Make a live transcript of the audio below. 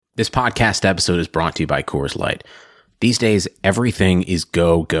This podcast episode is brought to you by Coors Light. These days, everything is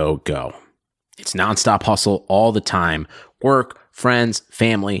go, go, go. It's nonstop hustle all the time. Work, friends,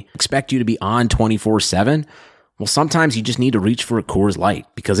 family expect you to be on 24/7. Well, sometimes you just need to reach for a Coors Light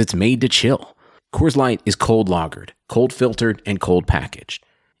because it's made to chill. Coors Light is cold lagered, cold filtered, and cold packaged.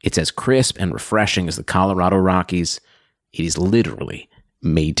 It's as crisp and refreshing as the Colorado Rockies. It is literally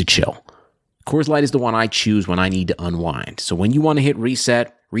made to chill. Coors Light is the one I choose when I need to unwind. So when you want to hit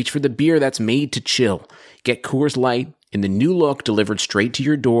reset, reach for the beer that's made to chill. Get Coors Light in the new look delivered straight to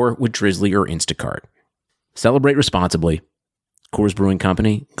your door with Drizzly or Instacart. Celebrate responsibly. Coors Brewing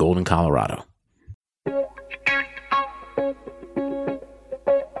Company, Golden, Colorado.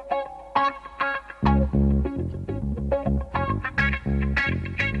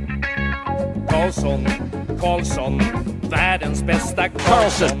 Karlsson, världens bästa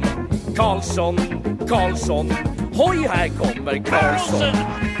Karlsson. Karlsson, hoj här kommer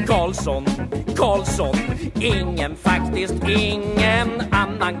Karlsson, ingen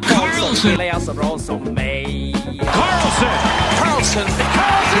annan Karlsson spelar jag så bra som mig. Karlsson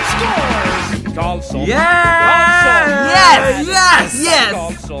scores! Karlsson! Yes!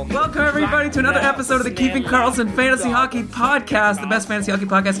 Welcome everybody to another episode of the Keeping Karlsson Fantasy Hockey Podcast, the best fantasy hockey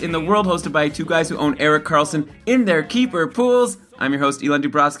podcast in the world, hosted by two guys who own Erik Karlsson in their keeper pools. I'm your host, Elon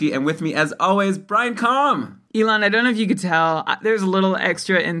Dubrovsky, and with me, as always, Brian Kalm. Elon, I don't know if you could tell, there's a little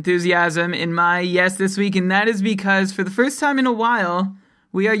extra enthusiasm in my yes this week, and that is because for the first time in a while,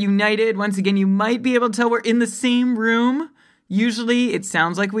 we are united. Once again, you might be able to tell we're in the same room. Usually it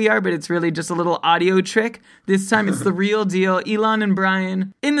sounds like we are, but it's really just a little audio trick. This time it's the real deal. Elon and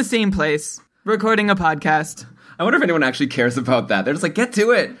Brian in the same place, recording a podcast. I wonder if anyone actually cares about that. They're just like, get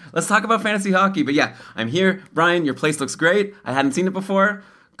to it. Let's talk about fantasy hockey. But yeah, I'm here. Brian, your place looks great. I hadn't seen it before.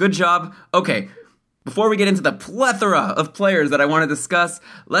 Good job. Okay, before we get into the plethora of players that I want to discuss,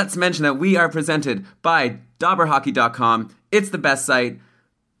 let's mention that we are presented by DobberHockey.com. It's the best site.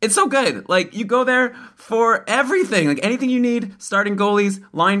 It's so good. Like, you go there for everything. Like, anything you need, starting goalies,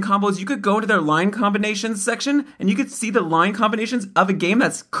 line combos. You could go into their line combinations section, and you could see the line combinations of a game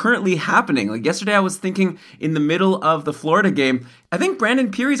that's currently happening. Like, yesterday I was thinking in the middle of the Florida game, I think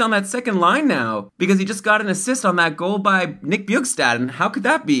Brandon Peary's on that second line now, because he just got an assist on that goal by Nick Bjugstad, and how could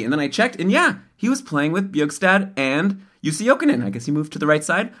that be? And then I checked, and yeah, he was playing with Bjugstad and Jussi Jokinen. I guess he moved to the right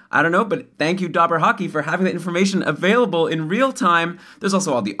side. I don't know, but thank you, Dobber Hockey, for having that information available in real time. There's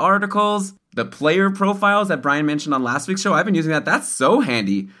also all the articles, the player profiles that Brian mentioned on last week's show. I've been using that. That's so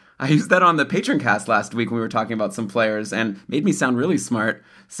handy. I used that on the Patreon cast last week when we were talking about some players and made me sound really smart.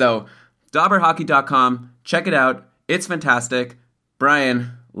 So, DobberHockey.com, check it out. It's fantastic.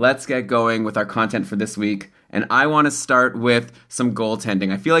 Brian, let's get going with our content for this week. And I want to start with some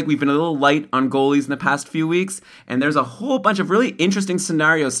goaltending. I feel like we've been a little light on goalies in the past few weeks, and there's a whole bunch of really interesting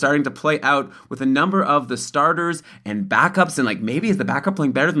scenarios starting to play out with a number of the starters and backups, and like, maybe is the backup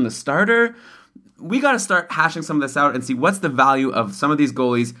playing better than the starter? We got to start hashing some of this out and see what's the value of some of these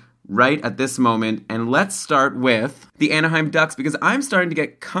goalies right at this moment. And let's start with the Anaheim Ducks, because I'm starting to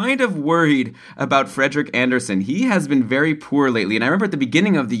get kind of worried about Frederik Andersen. He has been very poor lately, and I remember at the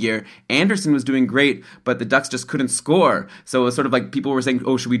beginning of the year, Andersen was doing great, but the Ducks just couldn't score. So it was sort of like people were saying,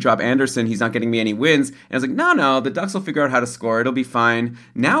 oh, should we drop Andersen? He's not getting me any wins. And I was like, no, the Ducks will figure out how to score. It'll be fine.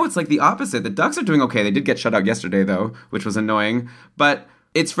 Now it's like the opposite. The Ducks are doing okay. They did get shut out yesterday, though, which was annoying. But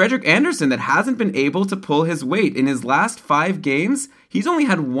it's Frederik Andersen that hasn't been able to pull his weight. In his last 5 games, he's only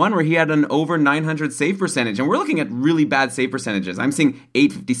had one where he had an over 900 save percentage. And we're looking at really bad save percentages. I'm seeing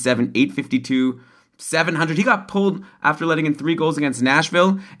 857, 852, 700. He got pulled after letting in 3 goals against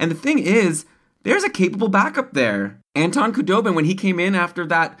Nashville. And the thing is, there's a capable backup there. Anton Khudobin, when he came in after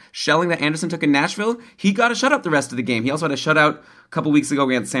that shelling that Andersen took in Nashville, he got a shutout the rest of the game. He also had a shutout a couple weeks ago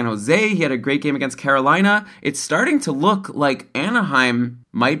against San Jose. He had a great game against Carolina. It's starting to look like Anaheim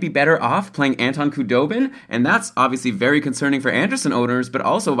might be better off playing Anton Khudobin, and that's obviously very concerning for Andersen owners, but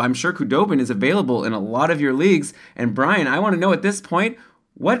also I'm sure Khudobin is available in a lot of your leagues. And Brian, I want to know at this point,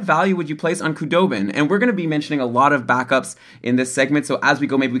 what value would you place on Khudobin? And we're going to be mentioning a lot of backups in this segment, so as we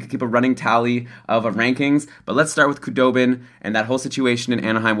go, maybe we could keep a running tally of rankings. But let's start with Khudobin and that whole situation in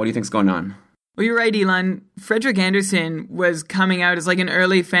Anaheim. What do you think's going on? Well, you're right, Elon. Frederik Andersen was coming out as like an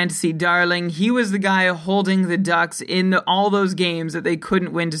early fantasy darling. He was the guy holding the Ducks in all those games that they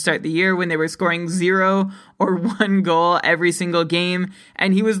couldn't win to start the year when they were scoring 0 or 1 goal every single game.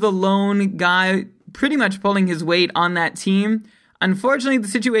 And he was the lone guy pretty much pulling his weight on that team. Unfortunately, the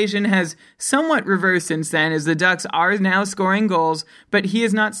situation has somewhat reversed since then, as the Ducks are now scoring goals, but he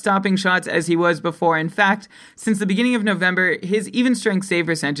is not stopping shots as he was before. In fact, since the beginning of November, his even strength save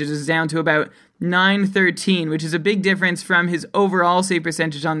percentage is down to about .913, which is a big difference from his overall save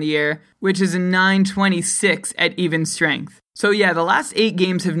percentage on the year, which is a .926 at even strength. So yeah, the last 8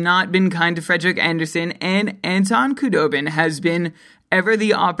 games have not been kind to Frederik Andersen, and Anton Khudobin has been ever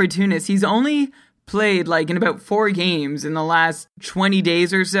the opportunist. He's only played in about 4 games in the last 20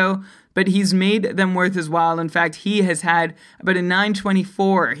 days or so, but he's made them worth his while. In fact, he has had about a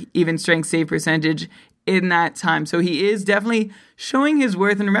 .924 even strength save percentage in that time. So he is definitely showing his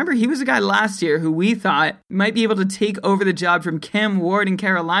worth. And remember, he was a guy last year who we thought might be able to take over the job from Cam Ward in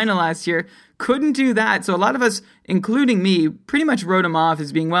Carolina last year. Couldn't do that. So a lot of us, including me, pretty much wrote him off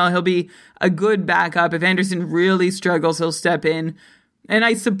as being, well, he'll be a good backup. If Andersen really struggles, he'll step in. And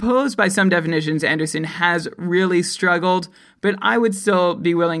I suppose by some definitions, Andersen has really struggled, but I would still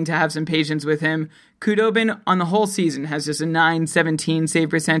be willing to have some patience with him. Khudobin on the whole season has just a .917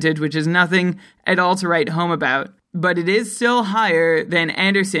 save percentage, which is nothing at all to write home about. But it is still higher than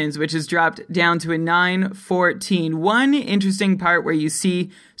Andersen's, which has dropped down to a .914. One interesting part where you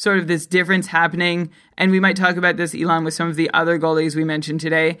see sort of this difference happening, and we might talk about this, Elon, with some of the other goalies we mentioned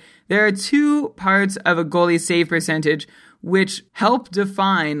today. There are 2 parts of a goalie's save percentage which help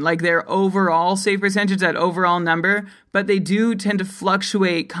define their overall save percentage, that overall number, but they do tend to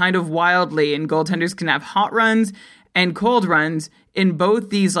fluctuate kind of wildly, and goaltenders can have hot runs and cold runs in both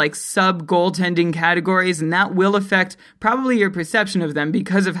these sub-goaltending categories, and that will affect probably your perception of them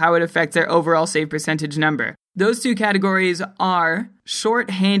because of how it affects their overall save percentage number. Those 2 categories are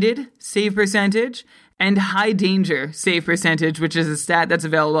short-handed save percentage and high danger save percentage, which is a stat that's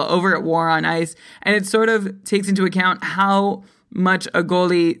available over at War on Ice, and it sort of takes into account how much a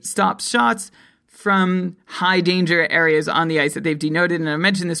goalie stops shots from high danger areas on the ice that they've denoted. And I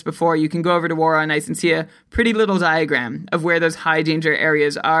mentioned this before, you can go over to War on Ice and see a pretty little diagram of where those high danger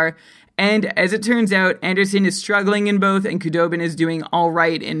areas are. And as it turns out, Andersen is struggling in both, and Khudobin is doing all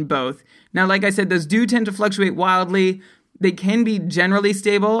right in both. Now, like I said, those do tend to fluctuate wildly. They can be generally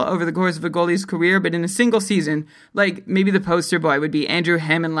stable over the course of a goalie's career, but in a single season, maybe the poster boy would be Andrew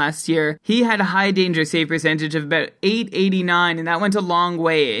Hammond last year. He had a high danger save percentage of about .889, and that went a long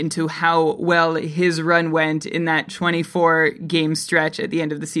way into how well his run went in that 24-game stretch at the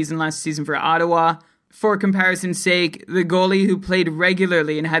end of the season last season for Ottawa. For comparison's sake, the goalie who played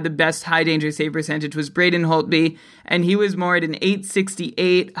regularly and had the best high danger save percentage was Braden Holtby, and he was more at an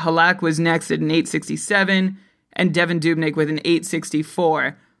 .868. Halak was next at an .867. And Devin Dubnyk with an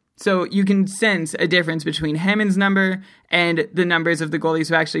 .864. So you can sense a difference between Hammond's number and the numbers of the goalies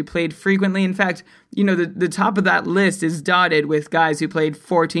who actually played frequently. In fact, the top of that list is dotted with guys who played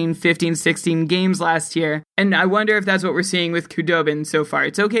 14, 15, 16 games last year. And I wonder if that's what we're seeing with Khudobin so far.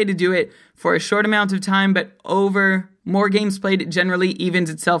 It's okay to do it for a short amount of time, but over more games played, it generally evens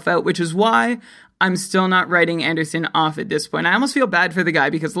itself out, which is why I'm still not writing Andersen off at this point. I almost feel bad for the guy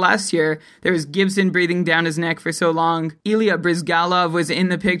because last year there was Gibson breathing down his neck for so long. Ilya Bryzgalov was in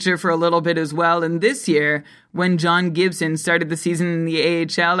the picture for a little bit as well. And this year, when John Gibson started the season in the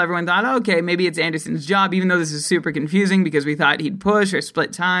AHL, everyone thought, okay, maybe it's Andersen's job, even though this is super confusing because we thought he'd push or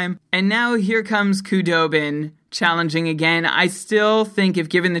split time. And now here comes Khudobin challenging again. I still think if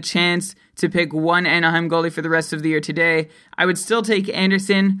given the chance to pick one Anaheim goalie for the rest of the year today, I would still take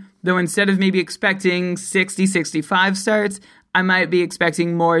Andersen, though instead of maybe expecting 60, 65 starts, I might be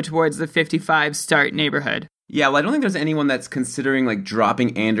expecting more towards the 55 start neighborhood. Yeah, well, I don't think there's anyone that's considering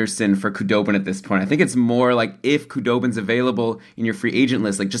dropping Andersen for Khudobin at this point. I think it's more if Khudobin's available in your free agent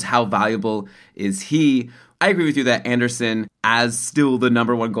list, just how valuable is he? I agree with you that Andersen, as still the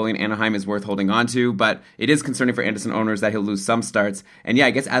number 1 goalie in Anaheim, is worth holding on to, but it is concerning for Andersen owners that he'll lose some starts. And yeah,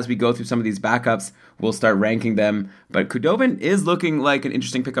 I guess as we go through some of these backups, we'll start ranking them. But Khudobin is looking like an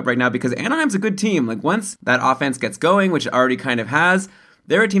interesting pickup right now because Anaheim's a good team. Once that offense gets going, which it already kind of has,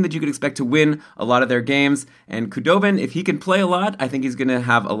 they're a team that you could expect to win a lot of their games. And Khudobin, if he can play a lot, I think he's going to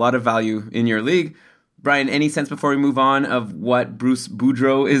have a lot of value in your league. Brian, any sense before we move on of what Bruce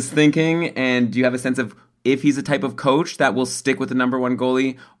Boudreau is thinking? And do you have a sense of if he's a type of coach that will stick with the number 1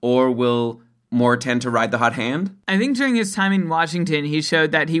 goalie or will more tend to ride the hot hand? I think during his time in Washington, he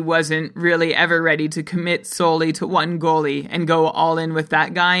showed that he wasn't really ever ready to commit solely to one goalie and go all in with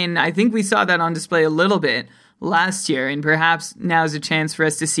that guy. And I think we saw that on display a little bit last year, and perhaps now's a chance for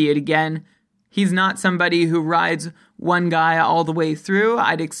us to see it again. He's not somebody who rides one guy all the way through.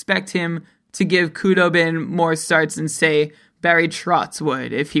 I'd expect him to give Khudobin more starts than, say, Barry Trotz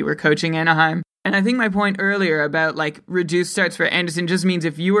would if he were coaching Anaheim. And I think my point earlier about like reduced starts for Anderson just means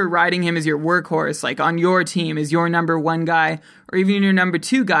if you were riding him as your workhorse, like on your team as your number one guy, or even your number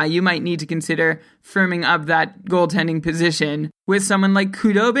two guy, you might need to consider firming up that goaltending position with someone like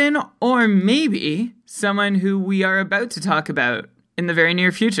Khudobin, or maybe someone who we are about to talk about in the very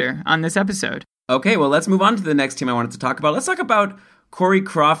near future on this episode. Okay, well, let's move on to the next team I wanted to talk about. Let's talk about Corey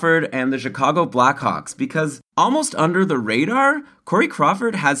Crawford and the Chicago Blackhawks, because almost under the radar, Corey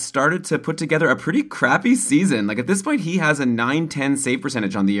Crawford has started to put together a pretty crappy season. Like at this point, he has a .910 save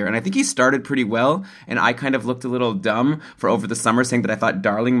percentage on the year, and I think he started pretty well, and I kind of looked a little dumb for over the summer saying that I thought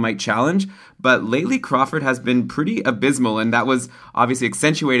Darling might challenge, but lately Crawford has been pretty abysmal, and that was obviously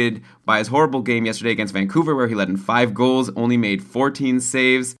accentuated by his horrible game yesterday against Vancouver, where he let in 5 goals, only made 14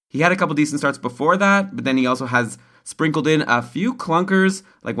 saves. He had a couple decent starts before that, but then he also has sprinkled in a few clunkers,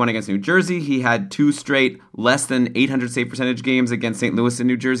 like one against New Jersey. He had 2 straight less than 800 save percentage games against St. Louis and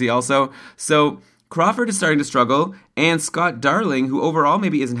New Jersey also. So Crawford is starting to struggle, and Scott Darling, who overall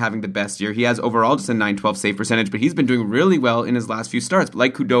maybe isn't having the best year. He has overall just a .912 save percentage, but he's been doing really well in his last few starts. But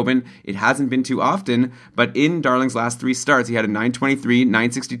like Khudobin, it hasn't been too often, but in Darling's last 3 starts, he had a .923,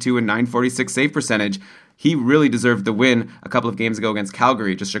 .962, and .946 save percentage. He really deserved the win a couple of games ago against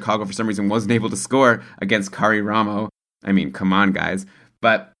Calgary. Just Chicago, for some reason, wasn't able to score against Kari Ramo. I mean, come on, guys.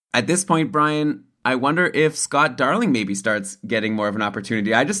 But at this point, Brian, I wonder if Scott Darling maybe starts getting more of an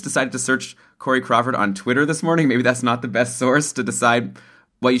opportunity. I just decided to search Corey Crawford on Twitter this morning. Maybe that's not the best source to decide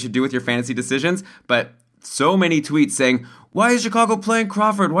what you should do with your fantasy decisions. But so many tweets saying, why is Chicago playing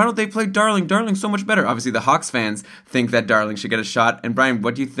Crawford? Why don't they play Darling? Darling's so much better. Obviously, the Hawks fans think that Darling should get a shot. And Brian,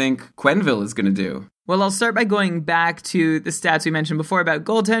 what do you think Quenneville is going to do? Well, I'll start by going back to the stats we mentioned before about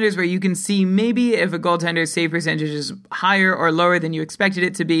goaltenders, where you can see maybe if a goaltender's save percentage is higher or lower than you expected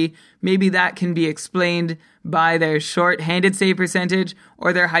it to be, maybe that can be explained by their short-handed save percentage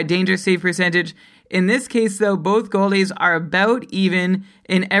or their high-danger save percentage. In this case, though, both goalies are about even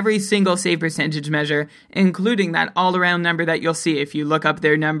in every single save percentage measure, including that all-around number that you'll see if you look up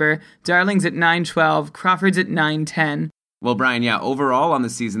their number. Darling's at .912, Crawford's at .910. Well, Brian, yeah, overall on the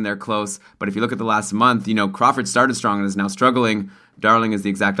season, they're close. But if you look at the last month, Crawford started strong and is now struggling. Darling is the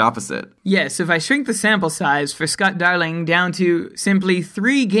exact opposite. Yes, if I shrink the sample size for Scott Darling down to simply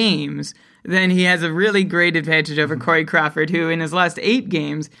 3 games, then he has a really great advantage over Corey Crawford, who in his last 8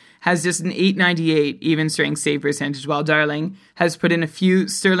 games has just an .898 even strength save percentage, while Darling has put in a few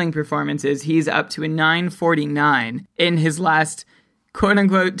sterling performances. He's up to a .949 in his last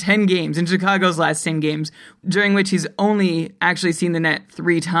quote-unquote 10 games, in Chicago's last 10 games, during which he's only actually seen the net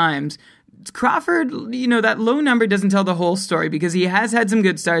 3 times. Crawford, that low number doesn't tell the whole story, because he has had some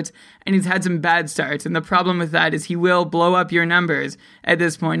good starts and he's had some bad starts. And the problem with that is he will blow up your numbers at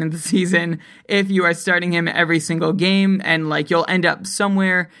this point in the season if you are starting him every single game, and you'll end up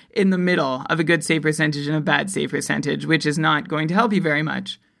somewhere in the middle of a good save percentage and a bad save percentage, which is not going to help you very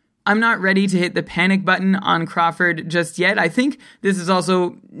much. I'm not ready to hit the panic button on Crawford just yet. I think this is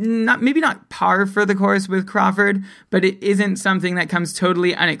also maybe not par for the course with Crawford, but it isn't something that comes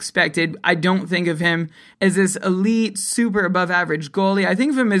totally unexpected. I don't think of him as this elite, super above average goalie. I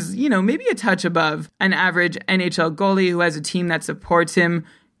think of him as, maybe a touch above an average NHL goalie who has a team that supports him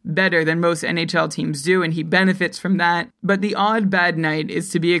better than most NHL teams do, and he benefits from that. But the odd bad night is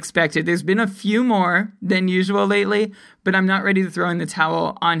to be expected. There's been a few more than usual lately, but I'm not ready to throw in the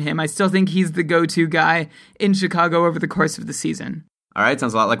towel on him. I still think he's the go-to guy in Chicago over the course of the season. All right,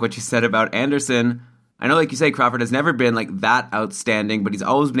 sounds a lot like what you said about Anderson. I know, like you say, Crawford has never been that outstanding, but he's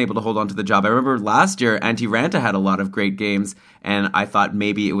always been able to hold on to the job. I remember last year, Antti Ranta had a lot of great games, and I thought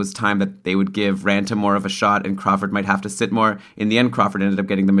maybe it was time that they would give Ranta more of a shot and Crawford might have to sit more. In the end, Crawford ended up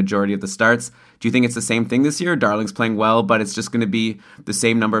getting the majority of the starts. Do you think it's the same thing this year? Darling's playing well, but it's just going to be the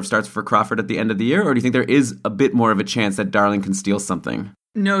same number of starts for Crawford at the end of the year? Or do you think there is a bit more of a chance that Darling can steal something?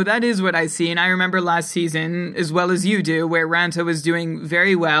 No, that is what I see, and I remember last season, as well as you do, where Ranta was doing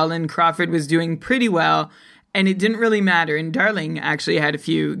very well and Crawford was doing pretty well, and it didn't really matter, and Darling actually had a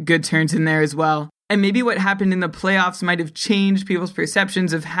few good turns in there as well. And maybe what happened in the playoffs might have changed people's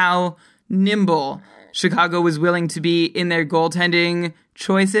perceptions of how nimble Chicago was willing to be in their goaltending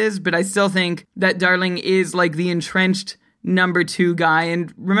choices, but I still think that Darling is the entrenched number 2 guy,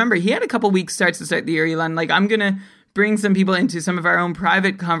 and remember, he had a couple weak starts to start the year, Elon. I'm gonna bring some people into some of our own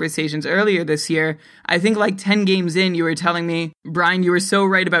private conversations earlier this year. I think 10 games in, you were telling me, Brian, you were so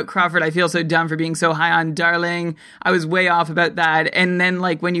right about Crawford. I feel so dumb for being so high on Darling. I was way off about that. And then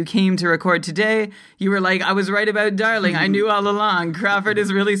when you came to record today, you were like, I was right about Darling. I knew all along. Crawford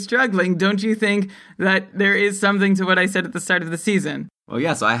is really struggling. Don't you think that there is something to what I said at the start of the season? Well,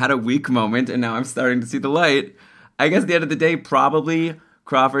 yeah, so I had a weak moment and now I'm starting to see the light. I guess at the end of the day, probably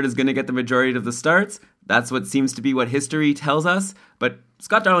Crawford is going to get the majority of the starts. That's what seems to be what history tells us. But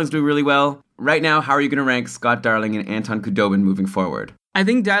Scott Darling's doing really well. Right now, how are you going to rank Scott Darling and Anton Khudobin moving forward? I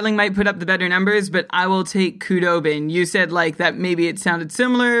think Darling might put up the better numbers, but I will take Khudobin. You said that maybe it sounded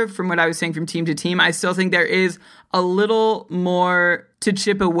similar from what I was saying from team to team. I still think there is a little more to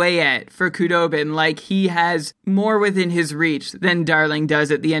chip away at for Khudobin. He has more within his reach than Darling does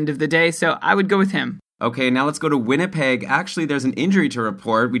at the end of the day, so I would go with him. Okay, now let's go to Winnipeg. Actually, there's an injury to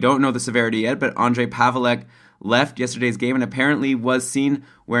report. We don't know the severity yet, but Andrei Pavelec left yesterday's game and apparently was seen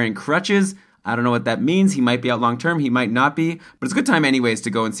wearing crutches. I don't know what that means. He might be out long term. He might not be. But it's a good time anyways to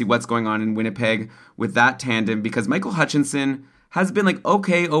go and see what's going on in Winnipeg with that tandem because Michael Hutchinson has been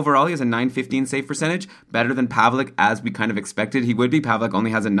okay overall. He has a .915 save percentage, better than Pavelec as we kind of expected he would be. Pavelec only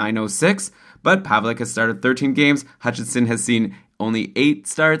has a .906, but Pavelec has started 13 games. Hutchinson has seen only 8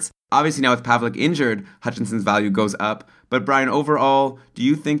 starts. Obviously now with Pavelec injured, Hutchinson's value goes up. But Brian, overall, do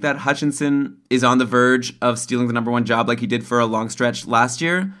you think that Hutchinson is on the verge of stealing the number 1 job like he did for a long stretch last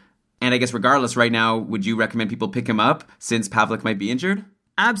year? And I guess regardless, right now, would you recommend people pick him up since Pavelec might be injured?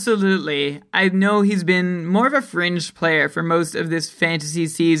 Absolutely. I know he's been more of a fringe player for most of this fantasy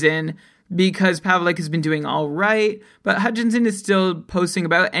season because Pavelec has been doing all right, but Hutchinson is still posting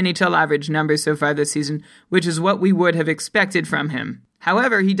about NHL average numbers so far this season, which is what we would have expected from him.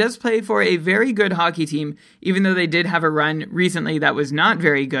 However, he does play for a very good hockey team, even though they did have a run recently that was not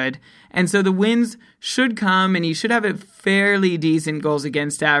very good. And so the wins should come, and he should have a fairly decent goals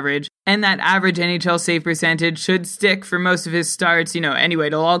against average. And that average NHL save percentage should stick for most of his starts. Anyway,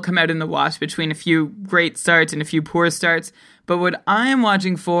 it'll all come out in the wash between a few great starts and a few poor starts. But what I am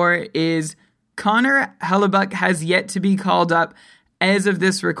watching for is Connor Hellebuyck has yet to be called up as of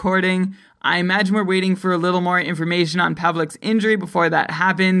this recording. I imagine we're waiting for a little more information on Pavelec's injury before that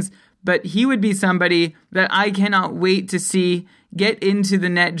happens, but he would be somebody that I cannot wait to see get into the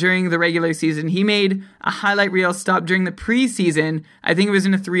net during the regular season. He made a highlight reel stop during the preseason. I think it was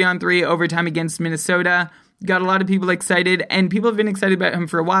in a 3-on-3 overtime against Minnesota. Got a lot of people excited, and people have been excited about him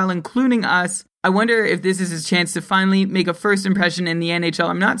for a while, including us. I wonder if this is his chance to finally make a first impression in the NHL.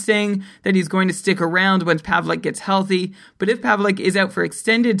 I'm not saying that he's going to stick around once Pavelec gets healthy, but if Pavelec is out for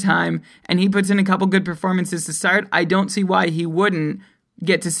extended time and he puts in a couple good performances to start, I don't see why he wouldn't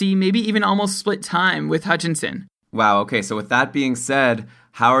get to see maybe even almost split time with Hutchinson. Wow, okay, so with that being said,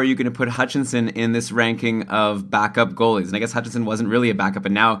 how are you going to put Hutchinson in this ranking of backup goalies? And I guess Hutchinson wasn't really a backup,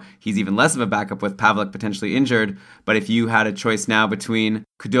 and now he's even less of a backup with Pavelec potentially injured. But if you had a choice now between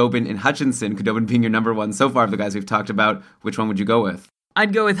Khudobin and Hutchinson, Khudobin being your number 1 so far of the guys we've talked about, which one would you go with?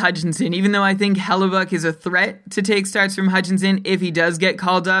 I'd go with Hutchinson, even though I think Hellebuyck is a threat to take starts from Hutchinson. If he does get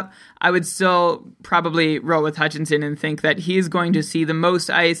called up, I would still probably roll with Hutchinson and think that he is going to see the most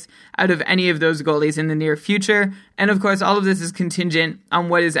ice out of any of those goalies in the near future. And of course, all of this is contingent on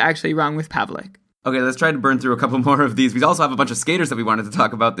what is actually wrong with Pavelec. Okay, let's try to burn through a couple more of these. We also have a bunch of skaters that we wanted to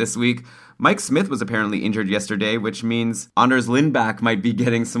talk about this week. Mike Smith was apparently injured yesterday, which means Anders Lindback might be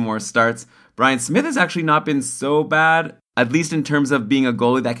getting some more starts. Brian Smith has actually not been so bad, at least in terms of being a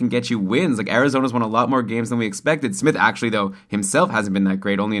goalie that can get you wins. Arizona's won a lot more games than we expected. Smith actually, though, himself hasn't been that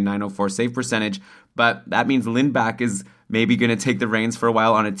great, only a .904 save percentage. But that means Lindback is maybe going to take the reins for a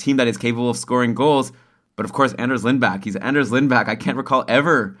while on a team that is capable of scoring goals. But of course, Anders Lindback. He's Anders Lindback. I can't recall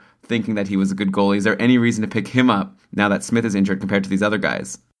ever thinking that he was a good goalie. Is there any reason to pick him up now that Smith is injured compared to these other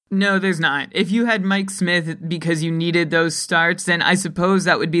guys? No, there's not. If you had Mike Smith because you needed those starts, then I suppose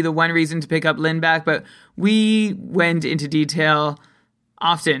that would be the one reason to pick up Lindback. But we went into detail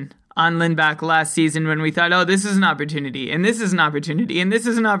often on Lindback last season when we thought, oh, this is an opportunity, and this is an opportunity, and this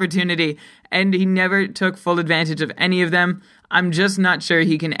is an opportunity. And he never took full advantage of any of them. I'm just not sure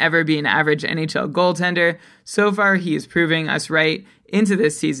he can ever be an average NHL goaltender. So far, he is proving us right into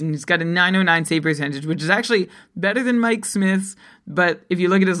this season. He's got a .909 save percentage, which is actually better than Mike Smith's. But if you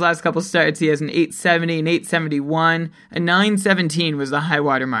look at his last couple starts, he has an .870, an .871. A .917 was the high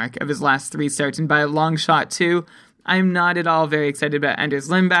water mark of his last 3 starts, and by a long shot, too. I'm not at all very excited about Anders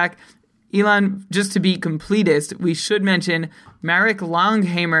Lindback. Elon, just to be completist, we should mention Marek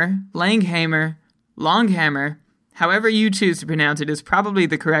Longhammer, however you choose to pronounce it is probably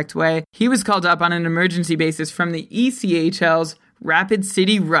the correct way. He was called up on an emergency basis from the ECHL's Rapid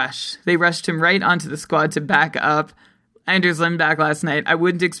City Rush. They rushed him right onto the squad to back up Anders Lindback last night. I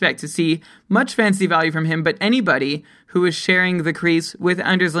wouldn't expect to see much fancy value from him, but anybody who is sharing the crease with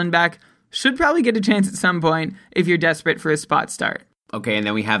Anders Lindback should probably get a chance at some point if you're desperate for a spot start. Okay, and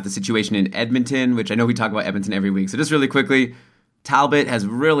then we have the situation in Edmonton, which I know we talk about Edmonton every week. So just really quickly, Talbot has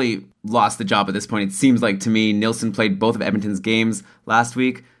really lost the job at this point. It seems like to me, Nilsson played both of Edmonton's games last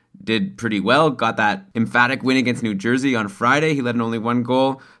week. did pretty well, got that emphatic win against New Jersey on Friday. He led in only one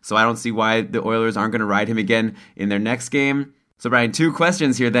goal, so I don't see why the Oilers aren't going to ride him again in their next game. So, Brian, 2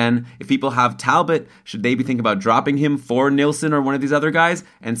 questions here then. If people have Talbot, should they be thinking about dropping him for Nilsson or one of these other guys?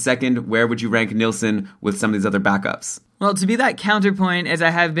 And second, where would you rank Nilsson with some of these other backups? Well, to be that counterpoint, as I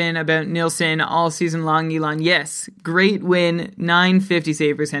have been about Nilsson all season long, Elon, yes, great win, .950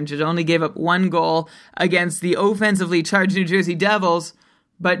 save percentage, only gave up 1 goal against the offensively charged New Jersey Devils,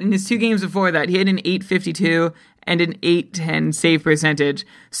 but in his 2 games before that, he had an .852 and an .810 save percentage.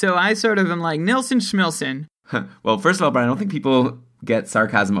 So I sort of am like, Nilsson Schmilsson. Well, first of all, Brian, I don't think people get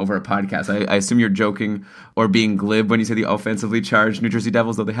sarcasm over a podcast. I assume you're joking or being glib when you say the offensively charged New Jersey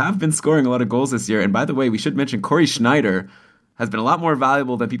Devils, though they have been scoring a lot of goals this year. And by the way, we should mention Corey Schneider has been a lot more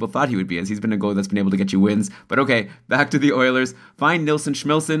valuable than people thought he would be, as he's been a goalie that's been able to get you wins. But okay, back to the Oilers. Fine, Nilsson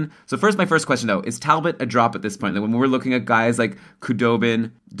Schmilsson. So first, my first question, though, is Talbot a drop at this point? Like when we're looking at guys like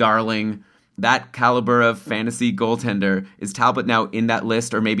Khudobin, Darling, that caliber of fantasy goaltender, is Talbot now in that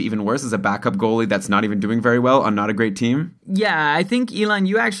list, or maybe even worse, as a backup goalie that's not even doing very well on not a great team? Yeah, I think, Elon,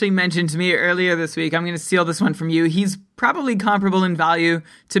 you actually mentioned to me earlier this week, I'm going to steal this one from you, he's probably comparable in value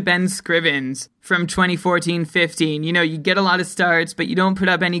to Ben Scrivens from 2014-15. You know, you get a lot of starts, but you don't put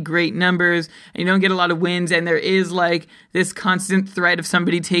up any great numbers, and you don't get a lot of wins, and there is like this constant threat of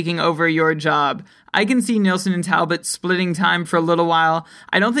somebody taking over your job. I can see Nilsson and Talbot splitting time for a little while.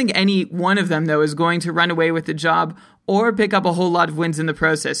 I don't think any one of them, though, is going to run away with the job or pick up a whole lot of wins in the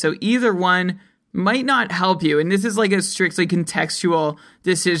process. So either one might not help you. And this is like a strictly contextual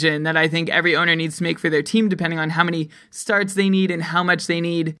decision that I think every owner needs to make for their team, depending on how many starts they need and how much they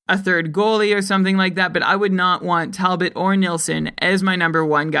need a third goalie or something like that. But I would not want Talbot or Nilsson as my number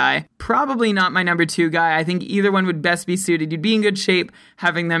 1 guy. Probably not my number 2 guy. I think either one would best be suited. You'd be in good shape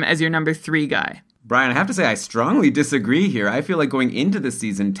having them as your number 3 guy. Brian, I have to say I strongly disagree here. I feel like going into the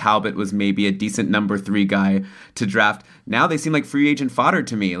season, Talbot was maybe a decent number 3 guy to draft. Now they seem like free agent fodder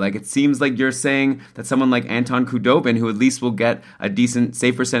to me. Like it seems like you're saying that someone like Anton Khudobin, who at least will get a decent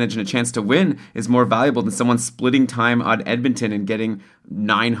save percentage and a chance to win, is more valuable than someone splitting time on Edmonton and getting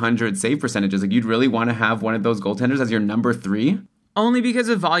 900 save percentages. Like you'd really want to have one of those goaltenders as your number 3? Only because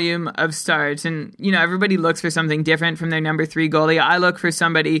of volume of starts. And, you know, everybody looks for something different from their number 3 goalie. I look for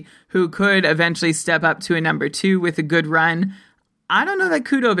somebody who could eventually step up to a number 2 with a good run. I don't know that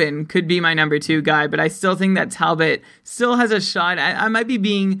Khudobin could be my number 2 guy, but I still think that Talbot still has a shot. I might be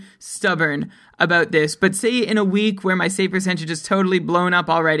being stubborn about this, but say in a week where my save percentage is totally blown up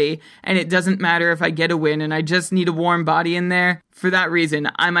already, and it doesn't matter if I get a win and I just need a warm body in there, for that reason,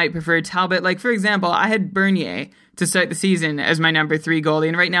 I might prefer Talbot. Like, for example, I had Bernier to start the season as my number 3 goalie,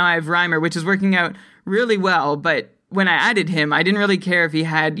 and right now I have Reimer, which is working out really well, but when I added him, I didn't really care if he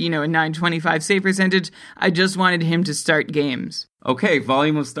had, you know, a .925 save percentage. I just wanted him to start games. Okay,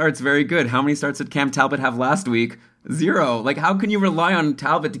 volume of starts, very good. How many starts did Cam Talbot have last week? 0. Like, how can you rely on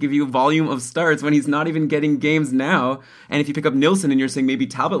Talbot to give you volume of starts when he's not even getting games now? And if you pick up Nilsson and you're saying maybe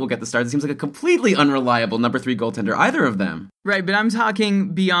Talbot will get the starts, it seems like a completely unreliable number 3 goaltender, either of them. Right, but I'm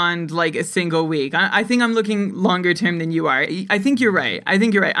talking beyond, like, a single week. I think I'm looking longer term than you are. I think you're right.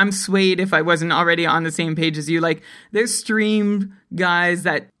 I'm swayed if I wasn't already on the same page as you. Like, there's streamed guys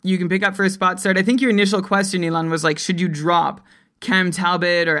that you can pick up for a spot start. I think your initial question, Elon, was like, should you drop Cam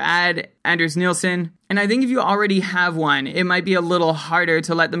Talbot or add Anders Nilsson? And I think if you already have one, it might be a little harder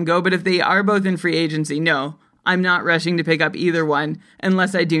to let them go. But if they are both in free agency, no, I'm not rushing to pick up either one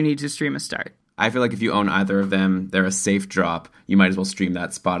unless I do need to stream a start. I feel like if you own either of them, they're a safe drop. You might as well stream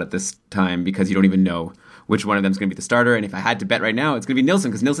that spot at this time because you don't even know which one of them is going to be the starter. And if I had to bet right now, it's going to be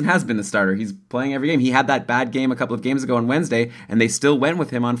Nilsson because Nilsson has been the starter. He's playing every game. He had that bad game a couple of games ago on Wednesday, and they still went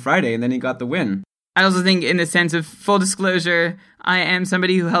with him on Friday, and then he got the win. I also think, in the sense of full disclosure, I am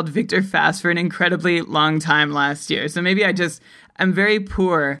somebody who held Victor Fast for an incredibly long time last year. So maybe I'm very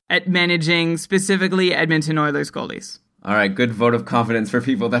poor at managing specifically Edmonton Oilers goalies. All right, good vote of confidence for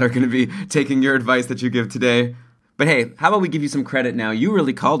people that are going to be taking your advice that you give today. But hey, how about we give you some credit now? You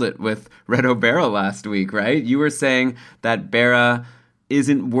really called it with Reto Berra last week, right? You were saying that Berra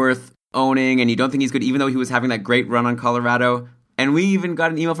isn't worth owning and you don't think he's good, even though he was having that great run on Colorado. And we even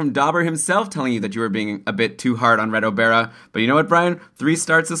got an email from Dauber himself telling you that you were being a bit too hard on Reto Berra. But you know what, Brian? 3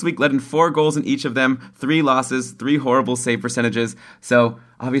 starts this week, led in 4 goals in each of them, 3 losses, 3 horrible save percentages. So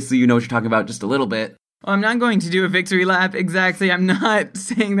obviously you know what you're talking about just a little bit. Well, I'm not going to do a victory lap exactly. I'm not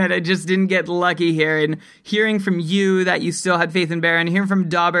saying that I just didn't get lucky here. And hearing from you that you still had faith in Berra and hearing from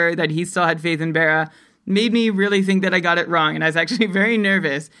Dauber that he still had faith in Berra made me really think that I got it wrong. And I was actually very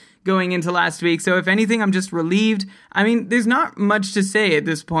nervous going into last week. So if anything, I'm just relieved. I mean, there's not much to say at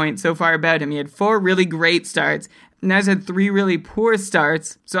this point so far about him. He had 4 really great starts. Now he's had 3 really poor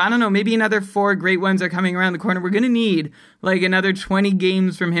starts. So I don't know, maybe another 4 great ones are coming around the corner. We're going to need like another 20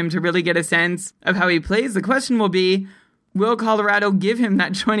 games from him to really get a sense of how he plays. The question will be, will Colorado give him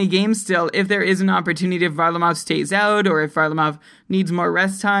that 20 games still if there is an opportunity if Varlamov stays out or if Varlamov needs more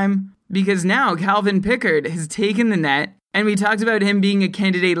rest time? Because now Calvin Pickard has taken the net. And we talked about him being a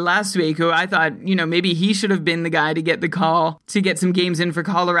candidate last week who I thought, maybe he should have been the guy to get the call to get some games in for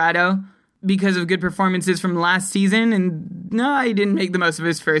Colorado because of good performances from last season. And no, he didn't make the most of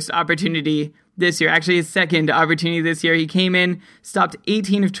his first opportunity this year. Actually, his second opportunity this year. He came in, stopped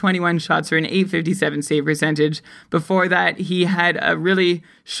 18 of 21 shots for an .857 save percentage. Before that, he had a really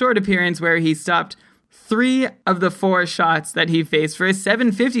short appearance where he stopped 3 of the 4 shots that he faced for a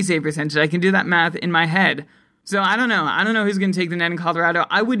 .750 save percentage. I can do that math in my head. So I don't know. I don't know who's going to take the net in Colorado.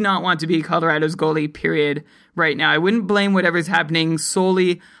 I would not want to be Colorado's goalie, period, right now. I wouldn't blame whatever's happening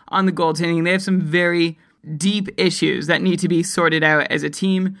solely on the goaltending. They have some very deep issues that need to be sorted out as a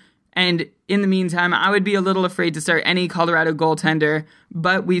team. And in the meantime, I would be a little afraid to start any Colorado goaltender.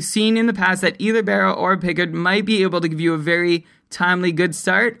 But we've seen in the past that either Barrow or Pickard might be able to give you a very timely, good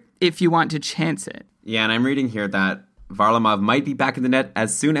start if you want to chance it. Yeah, and I'm reading here that Varlamov might be back in the net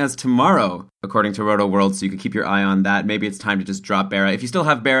as soon as tomorrow, according to Roto World, so you can keep your eye on that. Maybe it's time to just drop Berra. If you still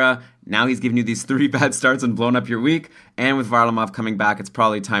have Berra, now he's giving you these 3 bad starts and blown up your week, and with Varlamov coming back, it's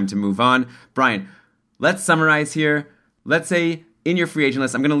probably time to move on. Brian, let's summarize here. Let's say in your free agent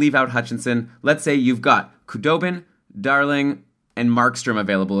list, I'm going to leave out Hutchinson. Let's say you've got Khudobin, Darling, and Markstrom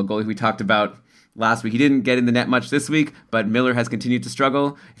available, a goalie we talked about last week. He didn't get in the net much this week, but Miller has continued to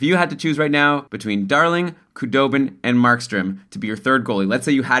struggle. If you had to choose right now between Darling, Khudobin, and Markstrom to be your third goalie, let's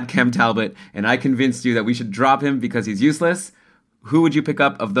say you had Cam Talbot, and I convinced you that we should drop him because he's useless, who would you pick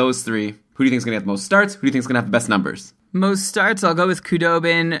up of those 3? Who do you think is going to get the most starts? Who do you think is going to have the best numbers? Most starts, I'll go with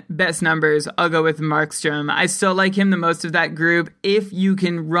Khudobin. Best numbers, I'll go with Markstrom. I still like him the most of that group. If you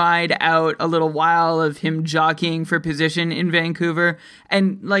can ride out a little while of him jockeying for position in Vancouver,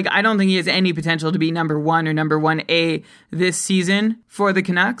 and I don't think he has any potential to be number 1 or number 1A this season for the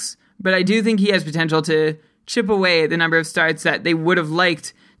Canucks, but I do think he has potential to chip away at the number of starts that they would have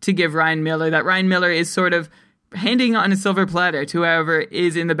liked to give Ryan Miller. That Ryan Miller is sort of handing on a silver platter to whoever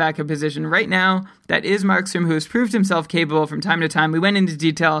is in the backup position right now. That is Markstrom, who has proved himself capable from time to time. We went into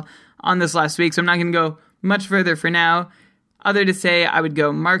detail on this last week, so I'm not going to go much further for now. Other to say, I would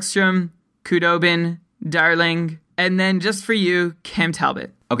go Markstrom, Khudobin, Darling, and then just for you, Cam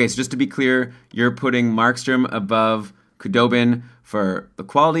Talbot. Okay, so just to be clear, you're putting Markstrom above Khudobin for the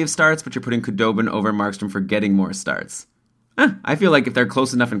quality of starts, but you're putting Khudobin over Markstrom for getting more starts. I feel like if they're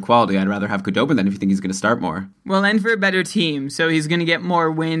close enough in quality, I'd rather have Khudobin than if you think he's going to start more. Well, and for a better team, so he's going to get more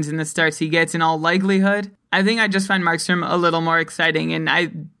wins in the starts he gets in all likelihood. I think I just find Markstrom a little more exciting, and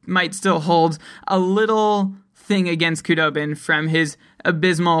I might still hold a little thing against Khudobin from his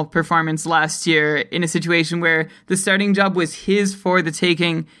abysmal performance last year in a situation where the starting job was his for the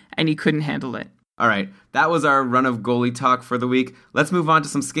taking, and he couldn't handle it. All right, that was our run of goalie talk for the week. Let's move on to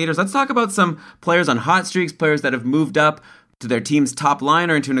some skaters. Let's talk about some players on hot streaks, players that have moved up to their team's top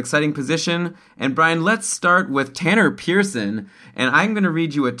line or into an exciting position. And Brian, let's start with Tanner Pearson. And I'm going to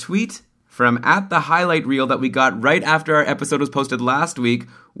read you a tweet from @the_highlight_reel that we got right after our episode was posted last week.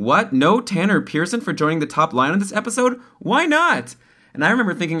 What? No Tanner Pearson for joining the top line on this episode? Why not? And I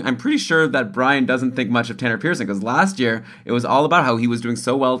remember thinking, I'm pretty sure that Brian doesn't think much of Tanner Pearson, because last year it was all about how he was doing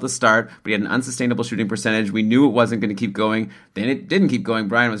so well at the start, but he had an unsustainable shooting percentage. We knew it wasn't going to keep going. Then it didn't keep going.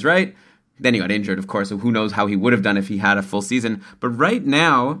 Brian was right. Then he got injured, of course, so who knows how he would have done if he had a full season. But right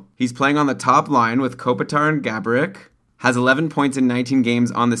now, he's playing on the top line with Kopitar and Gaborik, has 11 points in 19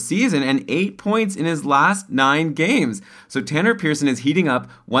 games on the season, and 8 points in his last 9 games. So Tanner Pearson is heating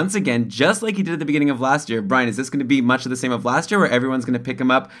up once again, just like he did at the beginning of last year. Brian, is this going to be much of the same of last year, where everyone's going to pick him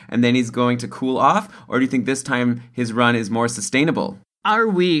up and then he's going to cool off? Or do you think this time his run is more sustainable? Our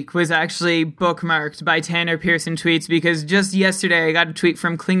week was actually bookmarked by Tanner Pearson tweets because just yesterday I got a tweet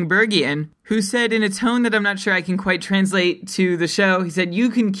from Klingbergian who said in a tone that I'm not sure I can quite translate to the show, he said,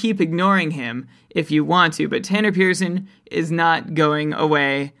 "You can keep ignoring him if you want to, but Tanner Pearson is not going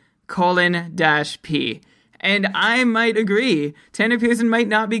away, :P. And I might agree. Tanner Pearson might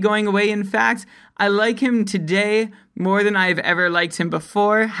not be going away. In fact, I like him today more than I've ever liked him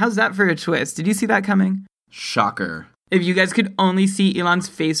before. How's that for a twist? Did you see that coming? Shocker. If you guys could only see Elon's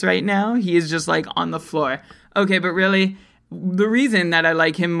face right now, he is just on the floor. Okay, but really, the reason that I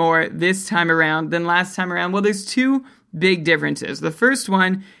like him more this time around than last time around, well, there's 2 big differences. The first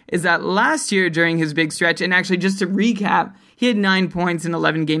one is that last year during his big stretch, and actually just to recap, He had 9 points in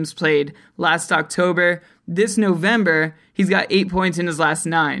 11 games played last October. This November, he's got 8 points in his last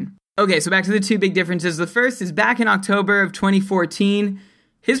 9. Okay, so back to the two big differences. The first is back in October of 2014.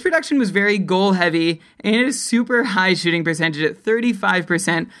 His production was very goal-heavy, and it is super high shooting percentage at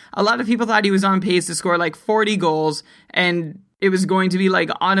 35%. A lot of people thought he was on pace to score like 40 goals, and it was going to be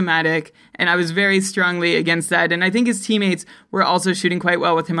like automatic, and I was very strongly against that. And I think his teammates were also shooting quite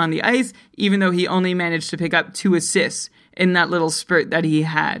well with him on the ice, even though he only managed to pick up 2 assists in that little spurt that he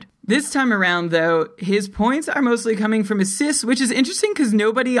had. This time around, though, his points are mostly coming from assists, which is interesting because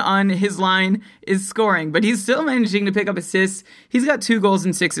nobody on his line is scoring, but he's still managing to pick up assists. He's got 2 goals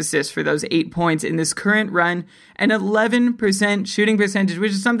and 6 assists for those 8 points in this current run, and 11% shooting percentage,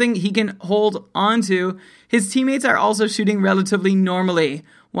 which is something he can hold on to. His teammates are also shooting relatively normally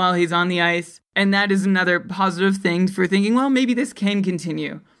while he's on the ice, and that is another positive thing for thinking, well, maybe this can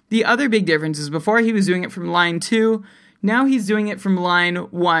continue. The other big difference is before he was doing it from line 2, now he's doing it from line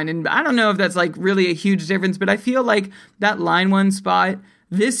 1, and I don't know if that's like really a huge difference, but I feel like that line 1 spot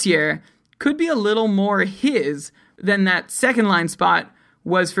this year could be a little more his than that second line spot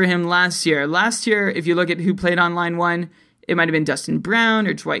was for him last year. Last year, if you look at who played on line 1, it might have been Dustin Brown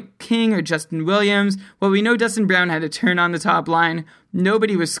or Dwight King or Justin Williams. Well, we know Dustin Brown had to turn on the top line.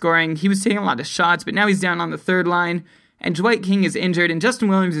 Nobody was scoring. He was taking a lot of shots, but now he's down on the third line. And Dwight King is injured, and Justin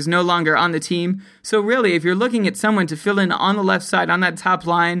Williams is no longer on the team. So really, if you're looking at someone to fill in on the left side on that top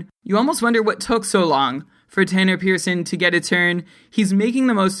line, you almost wonder what took so long for Tanner Pearson to get a turn. He's making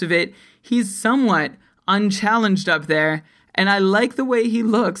the most of it. He's somewhat unchallenged up there, and I like the way he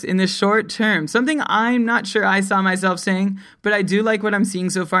looks in the short term. Something I'm not sure I saw myself saying, but I do like what I'm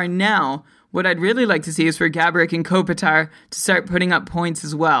seeing so far now. What I'd really like to see is for Gaborik and Kopitar to start putting up points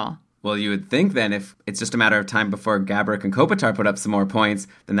as well. Well, you would think then if it's just a matter of time before Gaborik and Kopitar put up some more points,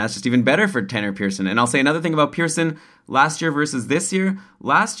 then that's just even better for Tanner Pearson. And I'll say another thing about Pearson last year versus this year.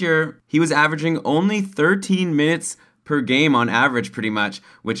 Last year, he was averaging only 13 minutes per game on average pretty much,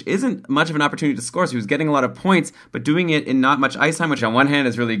 which isn't much of an opportunity to score. So he was getting a lot of points, but doing it in not much ice time, which on one hand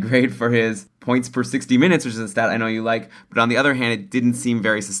is really great for his points per 60 minutes, which is a stat I know you like. But on the other hand, it didn't seem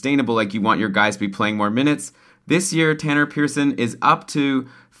very sustainable. Like you want your guys to be playing more minutes. This year, Tanner Pearson is up to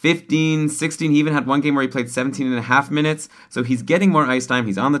 15, 16, he even had one game where he played 17 and a half minutes, so he's getting more ice time,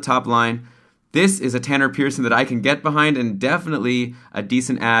 he's on the top line. This is a Tanner Pearson that I can get behind, and definitely a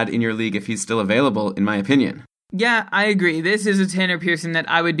decent add in your league if he's still available, in my opinion. Yeah, I agree. This is a Tanner Pearson that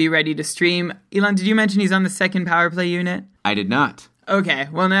I would be ready to stream. Elon, did you mention he's on the second power play unit? I did not. Okay,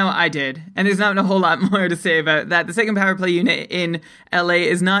 well now I did, and there's not a whole lot more to say about that. The second power play unit in LA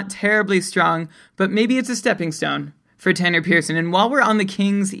is not terribly strong, but maybe it's a stepping stone for Tanner Pearson. And while we're on the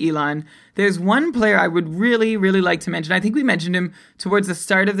Kings, Elon, there's one player I would really, really like to mention. I think we mentioned him towards the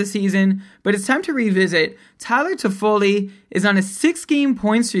start of the season, but it's time to revisit. Tyler Toffoli is on a 6-game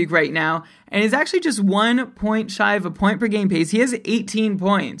point streak right now, and is actually just 1 point shy of a point per game pace. He has 18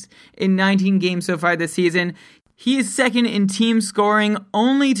 points in 19 games so far this season. He is second in team scoring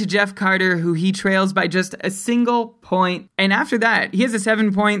only to Jeff Carter, who he trails by just a single point. And after that, he has a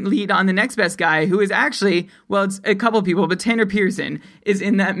 7-point lead on the next best guy, who is actually, well, it's a couple people, but Tanner Pearson is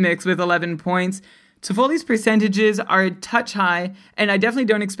in that mix with 11 points. Toffoli's percentages are a touch high, and I definitely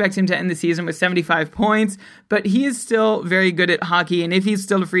don't expect him to end the season with 75 points, but he is still very good at hockey, and if he's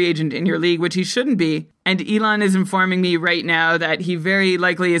still a free agent in your league, which he shouldn't be, and Elon is informing me right now that he very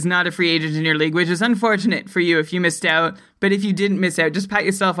likely is not a free agent in your league, which is unfortunate for you if you missed out, but if you didn't miss out, just pat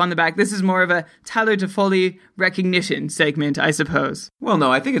yourself on the back. This is more of a Tyler Toffoli recognition segment, I suppose. Well,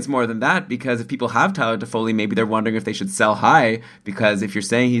 no, I think it's more than that, because if people have Tyler Toffoli, maybe they're wondering if they should sell high, because if you're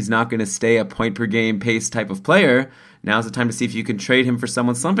saying he's not going to stay a point per game pace type of player, now's the time to see if you can trade him for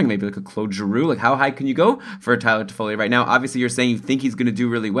someone something, maybe like a Claude Giroux. Like, how high can you go for Tyler Toffoli right now? Obviously, you're saying you think he's going to do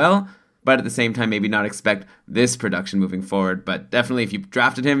really well, but at the same time, maybe not expect this production moving forward. But definitely, if you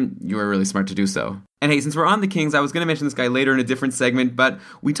drafted him, you were really smart to do so. And hey, since we're on the Kings, I was going to mention this guy later in a different segment, but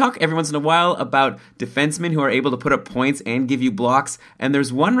we talk every once in a while about defensemen who are able to put up points and give you blocks, and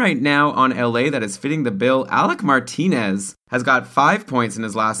there's one right now on LA that is fitting the bill. Alec Martinez has got 5 points in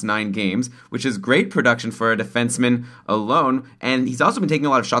his last 9 games, which is great production for a defenseman alone, and he's also been taking a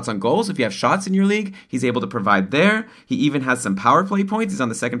lot of shots on goals. If you have shots in your league, he's able to provide there. He even has some power play points. He's on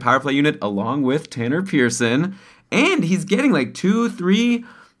the second power play unit along with Tanner Pearson, and he's getting like 2, 3,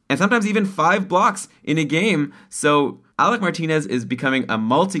 and sometimes even 5 blocks in a game. So Alec Martinez is becoming a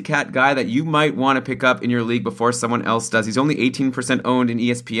multi-cat guy that you might want to pick up in your league before someone else does. He's only 18% owned in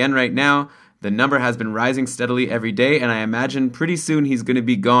ESPN right now. The number has been rising steadily every day, and I imagine pretty soon he's going to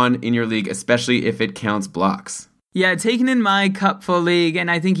be gone in your league, especially if it counts blocks. Yeah, taken in my cupful league,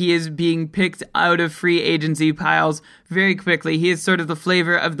 and I think he is being picked out of free agency piles very quickly. He is sort of the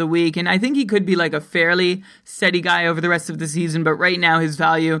flavor of the week, and I think he could be like a fairly steady guy over the rest of the season, but right now his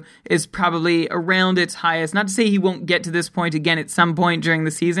value is probably around its highest. Not to say he won't get to this point again at some point during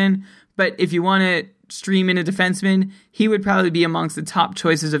the season, but if you want to stream in a defenseman, he would probably be amongst the top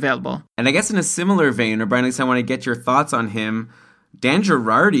choices available. And I guess in a similar vein, or Brian, at least I want to get your thoughts on him. Dan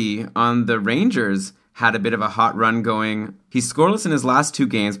Girardi on the Rangers had a bit of a hot run going. He's scoreless in his last 2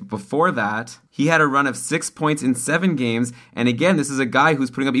 games, but before that, he had a run of 6 points in 7 games. And again, this is a guy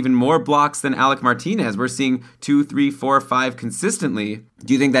who's putting up even more blocks than Alec Martinez. We're seeing 2, 3, 4, 5 consistently.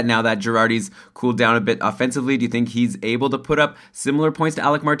 Do you think that now that Girardi's cooled down a bit offensively, do you think he's able to put up similar points to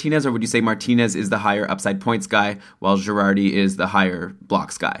Alec Martinez? Or would you say Martinez is the higher upside points guy, while Girardi is the higher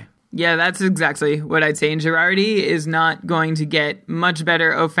blocks guy? Yeah, that's exactly what I'd say. And Girardi is not going to get much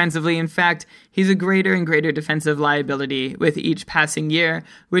better offensively. In fact, he's a greater and greater defensive liability with each passing year,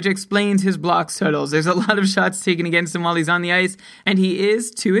 which explains his blocks totals. There's a lot of shots taken against him while he's on the ice, and he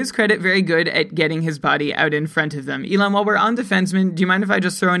is, to his credit, very good at getting his body out in front of them. Elon, while we're on defensemen, do you mind if I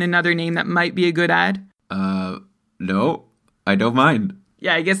just throw in another name that might be a good ad? No, I don't mind.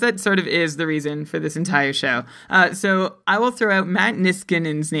 Yeah, I guess that sort of is the reason for this entire show. So I will throw out Matt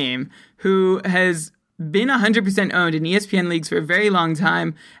Niskanen's name, who has been 100% owned in ESPN leagues for a very long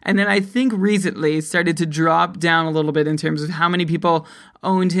time, and then I think recently started to drop down a little bit in terms of how many people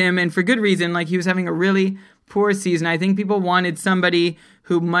owned him, and for good reason. Like, he was having a really poor season. I think people wanted somebody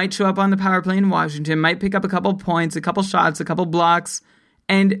who might show up on the power play in Washington, might pick up a couple points, a couple shots, a couple blocks,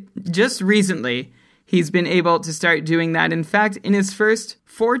 and just recently he's been able to start doing that. In fact, in his first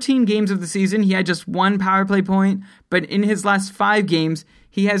 14 games of the season, he had just 1 power play point, but in his last 5 games,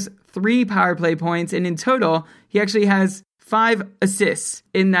 he has 3 power play points, and in total, he actually has 5 assists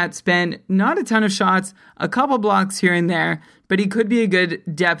in that span. Not a ton of shots, a couple blocks here and there, but he could be a good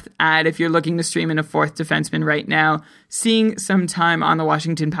depth add if you're looking to stream in a 4th defenseman right now, seeing some time on the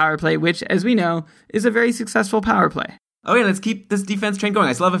Washington power play, which, as we know, is a very successful power play. Okay, let's keep this defense train going.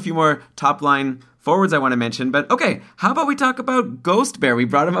 I still have a few more top-line forwards I want to mention, but okay, how about we talk about Ghost Bear? We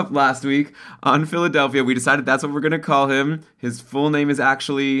brought him up last week on Philadelphia. We decided that's what we're going to call him. His full name is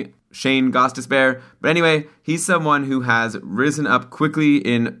actually Shane Gostisbehere. But anyway, he's someone who has risen up quickly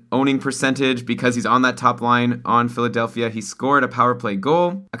in owning percentage because he's on that top line on Philadelphia. He scored a power play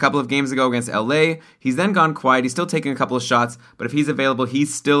goal a couple of games ago against LA. He's then gone quiet. He's still taking a couple of shots, but if he's available,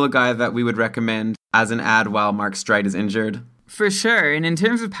 he's still a guy that we would recommend as an ad while Mark Streit is injured. For sure. And in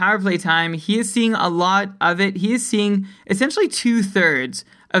terms of power play time, he is seeing a lot of it. He is seeing essentially 2/3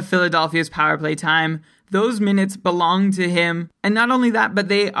 of Philadelphia's power play time. Those minutes belong to him. And not only that, but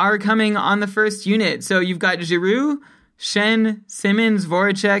they are coming on the first unit. So you've got Giroux, Schenn, Simmons,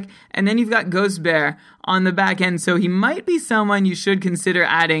 Voracek, and then you've got Ghost Bear on the back end. So he might be someone you should consider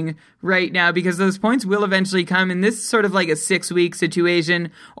adding right now because those points will eventually come. And this is sort of like a 6-week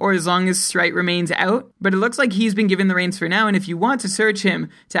situation, or as long as Streit remains out. But it looks like he's been given the reins for now. And if you want to search him,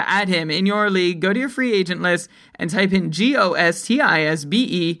 to add him in your league, go to your free agent list and type in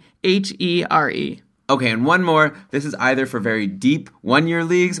Gostisbehere. Okay, and one more. This is either for very deep one-year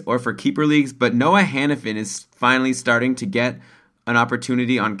leagues or for keeper leagues, but Noah Hanifin is finally starting to get an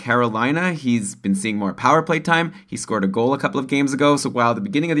opportunity on Carolina. He's been seeing more power play time. He scored a goal a couple of games ago, so while at the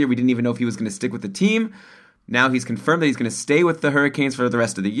beginning of the year we didn't even know if he was going to stick with the team, now he's confirmed that he's going to stay with the Hurricanes for the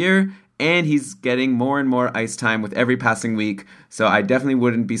rest of the year, and he's getting more and more ice time with every passing week, so I definitely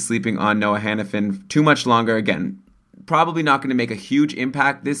wouldn't be sleeping on Noah Hanifin too much longer. Again, probably not going to make a huge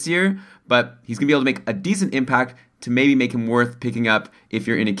impact this year, but he's going to be able to make a decent impact to maybe make him worth picking up if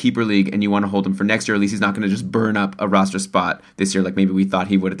you're in a keeper league and you want to hold him for next year. At least he's not going to just burn up a roster spot this year like maybe we thought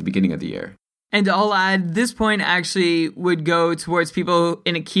he would at the beginning of the year. And I'll add, this point actually would go towards people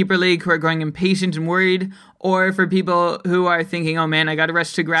in a keeper league who are growing impatient and worried, or for people who are thinking, oh man, I got to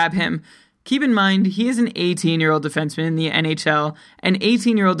rush to grab him. Keep in mind, he is an 18-year-old defenseman in the NHL, and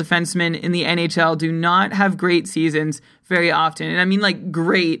 18-year-old defensemen in the NHL do not have great seasons very often. And I mean, like,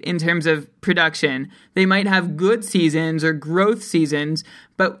 great in terms of production. They might have good seasons or growth seasons,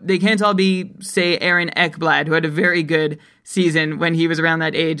 but they can't all be, say, Aaron Ekblad, who had a very good season when he was around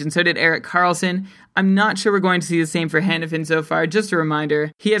that age, and so did Erik Karlsson. I'm not sure we're going to see the same for Hanifin so far. Just a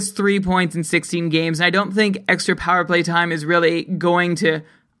reminder, he has 3 points in 16 games, and I don't think extra power play time is really going to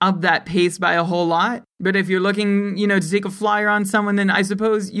up that pace by a whole lot. But if you're looking, to take a flyer on someone, then I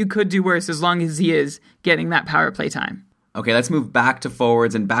suppose you could do worse as long as he is getting that power play time. Okay, let's move back to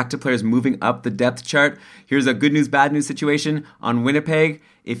forwards and back to players moving up the depth chart. Here's a good news, bad news situation on Winnipeg.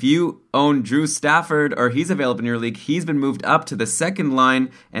 If you own Drew Stafford or he's available in your league, he's been moved up to the second line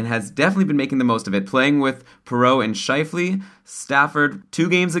and has definitely been making the most of it, playing with Perreault and Scheifele. Stafford, 2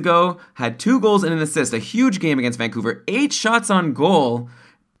 games ago, had 2 goals and an assist, a huge game against Vancouver, 8 shots on goal.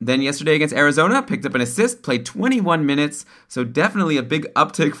 Then yesterday against Arizona, picked up an assist, played 21 minutes, so definitely a big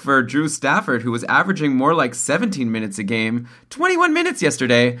uptick for Drew Stafford, who was averaging more like 17 minutes a game. 21 minutes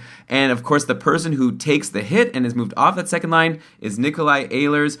yesterday. And of course, the person who takes the hit and has moved off that second line is Nikolai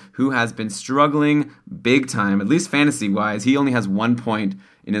Ehlers, who has been struggling big time, at least fantasy-wise. He only has 1 point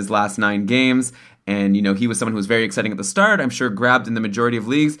in his last 9 games. And, he was someone who was very exciting at the start, I'm sure grabbed in the majority of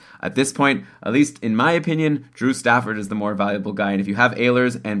leagues. At this point, at least in my opinion, Drew Stafford is the more valuable guy. And if you have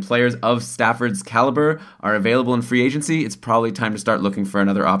Ehlers and players of Stafford's caliber are available in free agency, it's probably time to start looking for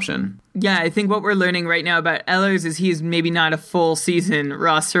another option. Yeah, I think what we're learning right now about Ehlers is he's maybe not a full season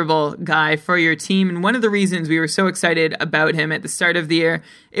rosterable guy for your team. And one of the reasons we were so excited about him at the start of the year,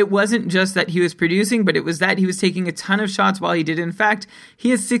 it wasn't just that he was producing, but it was that he was taking a ton of shots while he did. In fact,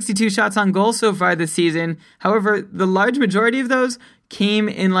 he has 62 shots on goal so far this season. However, the large majority of those came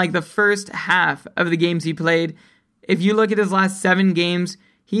in like the first half of the games he played. If you look at his last 7 games,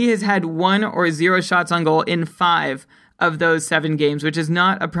 he has had 1 or 0 shots on goal in 5 of those 7 games, which is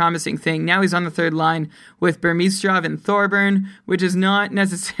not a promising thing. Now he's on the third line with Burmistrov and Thorburn, which is not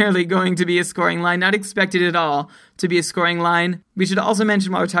necessarily going to be a scoring line, not expected at all to be a scoring line. We should also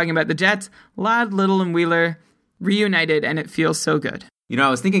mention while we're talking about the Jets, Ladd, Little, and Wheeler reunited, and it feels so good. I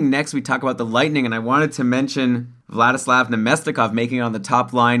was thinking next we talk about the Lightning, and I wanted to mention Vladislav Nemestikov making it on the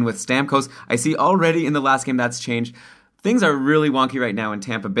top line with Stamkos. I see already in the last game that's changed. Things are really wonky right now in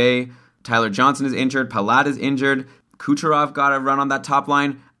Tampa Bay. Tyler Johnson is injured. Palat is injured. Kucherov got a run on that top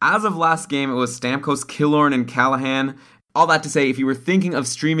line. As of last game, it was Stamkos, Killorn, and Callahan. All that to say, if you were thinking of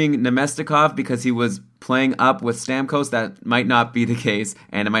streaming Nemestikov because he was playing up with Stamkos, that might not be the case,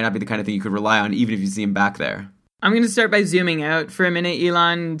 and it might not be the kind of thing you could rely on even if you see him back there. I'm going to start by zooming out for a minute,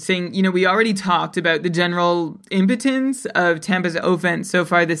 Elon, saying, we already talked about the general impotence of Tampa's offense so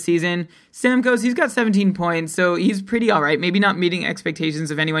far this season. Stamkos, he's got 17 points, so he's pretty all right. Maybe not meeting expectations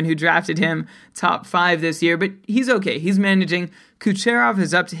of anyone who drafted him top 5 this year, but he's okay. He's managing. Kucherov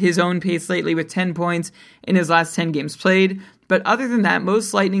has upped his own pace lately with 10 points in his last 10 games played. But other than that,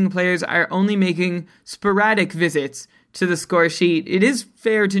 most Lightning players are only making sporadic visits to the score sheet. It is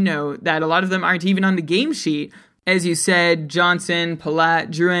fair to note that a lot of them aren't even on the game sheet. As you said, Johnson, Palat,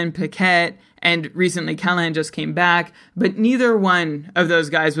 Drouin, Paquette, and recently Callahan just came back, but neither one of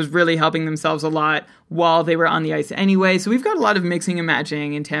those guys was really helping themselves a lot while they were on the ice anyway. So we've got a lot of mixing and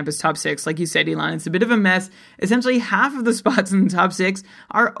matching in Tampa's top 6. Like you said, Elon, it's a bit of a mess. Essentially, half of the spots in the top 6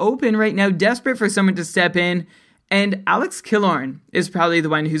 are open right now, desperate for someone to step in. And Alex Killorn is probably the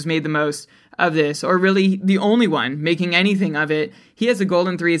one who's made the most of this, or really the only one making anything of it. He has a goal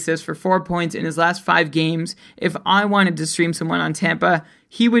and 3 assists for 4 points in his last 5 games. If I wanted to stream someone on Tampa,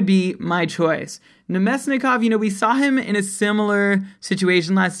 he would be my choice. Nemesnikov, we saw him in a similar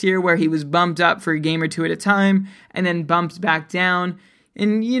situation last year where he was bumped up for a game or 2 at a time and then bumped back down.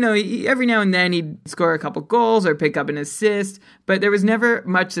 And, every now and then he'd score a couple goals or pick up an assist, but there was never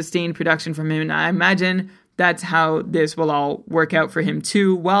much sustained production from him. And I imagine that's how this will all work out for him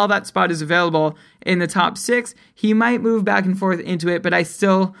too. While that spot is available in the top 6, he might move back and forth into it, but I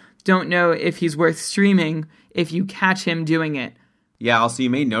still don't know if he's worth streaming if you catch him doing it. Yeah, also you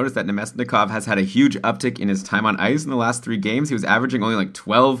may notice that Nemesnikov has had a huge uptick in his time on ice in the last 3 games. He was averaging only like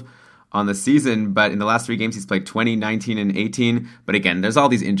 12 on the season, but in the last 3 games he's played 20, 19, and 18. But again, there's all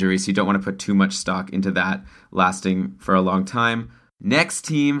these injuries, so you don't want to put too much stock into that lasting for a long time. Next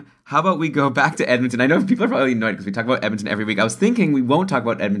team, how about we go back to Edmonton? I know people are probably annoyed because we talk about Edmonton every week. I was thinking we won't talk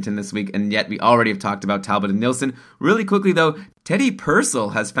about Edmonton this week, and yet we already have talked about Talbot and Nilsson. Really quickly, though, Teddy Purcell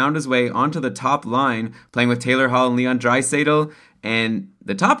has found his way onto the top line, playing with Taylor Hall and Leon Draisaitl, and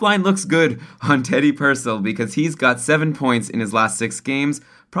the top line looks good on Teddy Purcell because he's got 7 points in his last 6 games,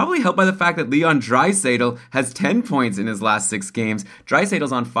 probably helped by the fact that Leon Draisaitl has 10 points in his last 6 games.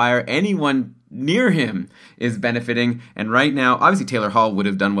 Draisaitl's on fire. Anyone near him is benefiting. And right now, obviously Taylor Hall would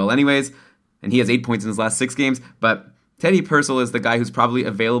have done well anyways, and he has 8 points in his last 6 games, but Teddy Purcell is the guy who's probably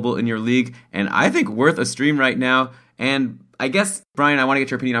available in your league, and I think worth a stream right now. And I guess, Brian, I want to get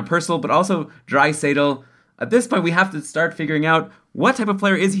your opinion on Purcell, but also Draisaitl. At this point, we have to start figuring out what type of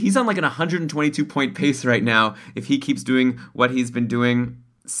player is he. He's on like an 122-point pace right now if he keeps doing what he's been doing.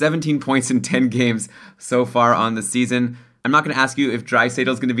 17 points in 10 games so far on the season. I'm not going to ask you if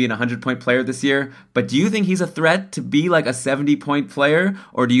Draisaitl's going to be an 100-point player this year, but do you think he's a threat to be like a 70-point player?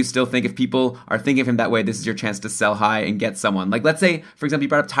 Or do you still think if people are thinking of him that way, this is your chance to sell high and get someone? Like, let's say, for example, you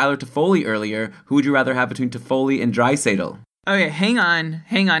brought up Tyler Toffoli earlier. Who would you rather have between Toffoli and Draisaitl? Okay, hang on.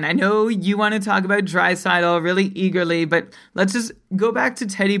 I know you want to talk about Draisaitl really eagerly, but let's just go back to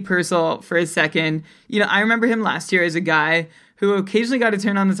Teddy Purcell for a second. I remember him last year as a guy who occasionally got a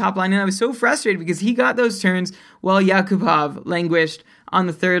turn on the top line, and I was so frustrated because he got those turns while Yakupov languished on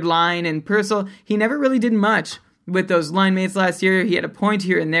the third line, and Purcell, he never really did much with those line mates last year. He had a point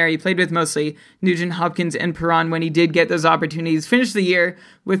here and there. He played with mostly Nugent Hopkins and Perron when he did get those opportunities. Finished the year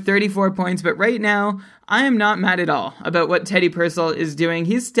with 34 points, but right now, I am not mad at all about what Teddy Purcell is doing.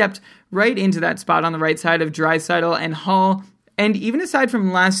 He's stepped right into that spot on the right side of Draisaitl and Hall. And even aside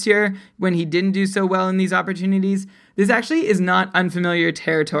from last year, when he didn't do so well in these opportunities, this actually is not unfamiliar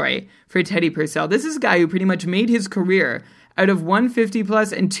territory for Teddy Purcell. This is a guy who pretty much made his career out of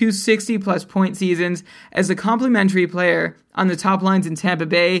 150-plus and 260-plus point seasons as a complimentary player on the top lines in Tampa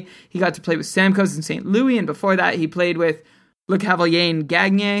Bay. He got to play with Stamkos in St. Louis, and before that, he played with Le Cavalier and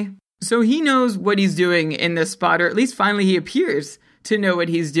Gagner. So he knows what he's doing in this spot, or at least finally he appears to know what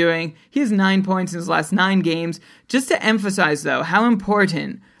he's doing. He has 9 points in his last 9 games. Just to emphasize, though, how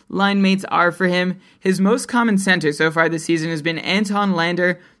important line mates are for him, his most common center so far this season has been Anton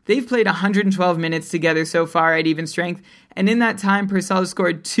Lander. They've played 112 minutes together so far at even strength, and in that time, Purcell has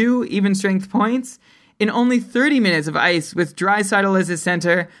scored 2 even strength points. In only 30 minutes of ice with Draisaitl as his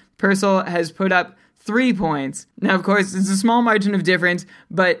center, Purcell has put up 3 points. Now, of course, it's a small margin of difference,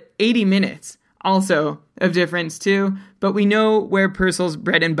 but 80 minutes also of difference too. But we know where Purcell's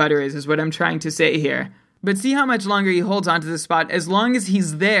bread and butter is what I'm trying to say here. But see how much longer he holds onto the spot. As long as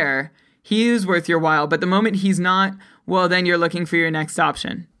he's there, he is worth your while. But the moment he's not, well, then you're looking for your next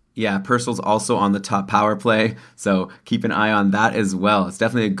option. Yeah, Purcell's also on the top power play, so keep an eye on that as well. It's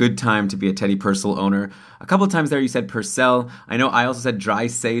definitely a good time to be a Teddy Purcell owner. A couple of times there you said Purcell. I know I also said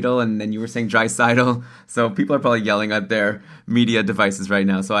Draisaitl, and then you were saying Draisaitl. So people are probably yelling at their media devices right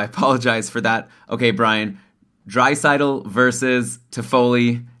now, so I apologize for that. Okay, Brian, Draisaitl versus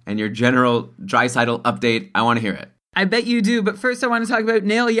Toffoli, and your general Draisaitl update. I want to hear it. I bet you do, but first I want to talk about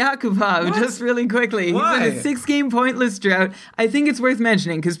Nail Yakupov just really quickly. Why? He's in a 6-game pointless drought. I think it's worth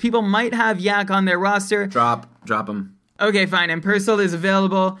mentioning because people might have Yak on their roster. Drop him. Okay, fine, and Purcell is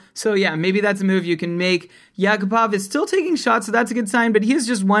available, so yeah, maybe that's a move you can make. Yakupov is still taking shots, so that's a good sign, but he has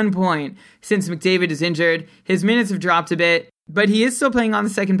just 1 point since McDavid is injured. His minutes have dropped a bit, but he is still playing on the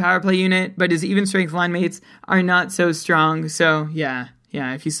second power play unit, but his even strength line mates are not so strong, so yeah,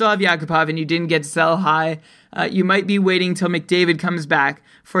 if you still have Yakupov and you didn't get to sell high, you might be waiting till McDavid comes back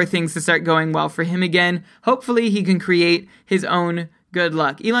for things to start going well for him again. Hopefully he can create his own good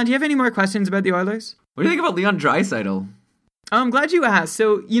luck. Elon, do you have any more questions about the Oilers? What do you think about Leon Draisaitl? I'm glad you asked.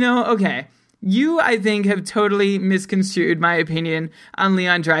 So, okay. You, I think, have totally misconstrued my opinion on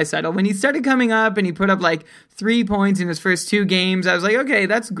Leon Draisaitl. When he started coming up and he put up 3 points in his first 2 games, I was like, okay,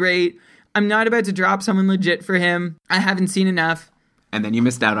 that's great. I'm not about to drop someone legit for him. I haven't seen enough. And then you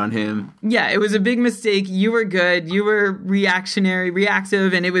missed out on him. Yeah, it was a big mistake. You were good. You were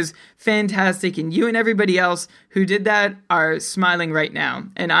reactive, and it was fantastic. And you and everybody else who did that are smiling right now.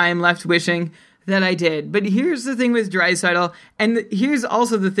 And I am left wishing that I did. But here's the thing with Draisaitl, and here's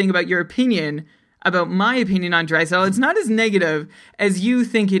also the thing about your opinion, about my opinion on Draisaitl. It's not as negative as you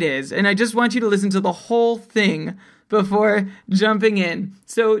think it is. And I just want you to listen to the whole thing before jumping in.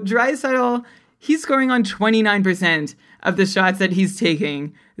 So Draisaitl, he's scoring on 29% of the shots that he's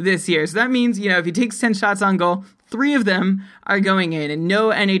taking this year. So that means, if he takes 10 shots on goal, 3 of them are going in, and no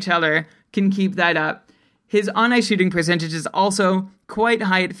NHLer can keep that up. His on-ice shooting percentage is also quite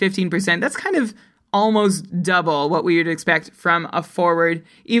high at 15%. That's kind of almost double what we would expect from a forward,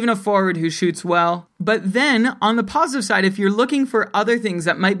 even a forward who shoots well. But then, on the positive side, if you're looking for other things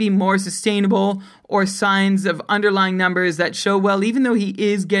that might be more sustainable or signs of underlying numbers that show, well, even though he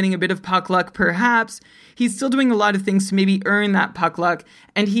is getting a bit of puck luck, perhaps, he's still doing a lot of things to maybe earn that puck luck.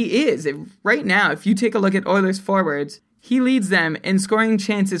 And he is. Right now, if you take a look at Oilers forwards, he leads them in scoring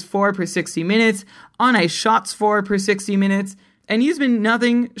chances 4 per 60 minutes, on-ice shots 4 per 60 minutes, and he's been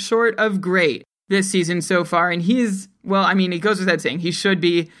nothing short of great this season so far, and he is, it goes without saying, he should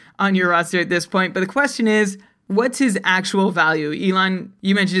be on your roster at this point, but the question is, what's his actual value? Elon,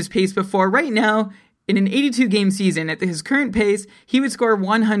 you mentioned his pace before. Right now, in an 82-game season, at his current pace, he would score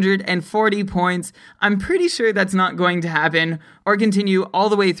 140 points. I'm pretty sure that's not going to happen or continue all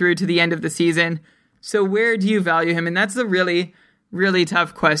the way through to the end of the season. So where do you value him? And that's a really, really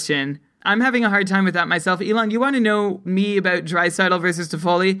tough question I'm having a hard time with that myself. Elon, you want to know me about Draisaitl versus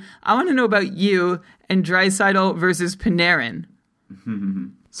Toffoli? I want to know about you and Draisaitl versus Panarin.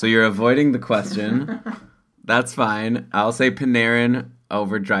 So you're avoiding the question. That's fine. I'll say Panarin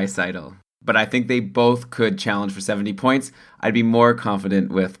over Draisaitl. But I think they both could challenge for 70 points. I'd be more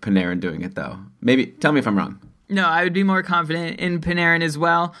confident with Panarin doing it, though. Maybe, tell me if I'm wrong. No, I would be more confident in Panarin as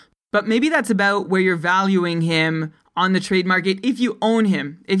well. But maybe that's about where you're valuing him on the trade market. If you own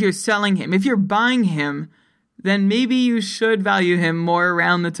him, if you're selling him, if you're buying him, then maybe you should value him more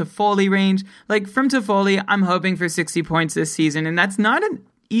around the Toffoli range. Like from Toffoli, I'm hoping for 60 points this season, and that's not an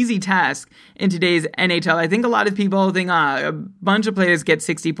easy task in today's NHL. I think a lot of people think a bunch of players get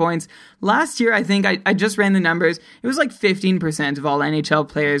 60 points. Last year, I think I just ran the numbers. It was like 15% of all NHL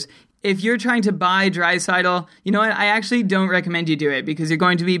players. If you're trying to buy Draisaitl, you know what? I actually don't recommend you do it because you're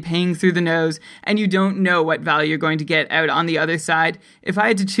going to be paying through the nose and you don't know what value you're going to get out on the other side. If I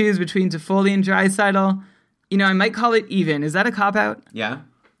had to choose between Toffoli and Draisaitl, you know, I might call it even. Is that a cop-out? Yeah.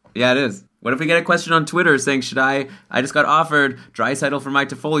 Yeah, it is. What if we get a question on Twitter saying, I just got offered Draisaitl for my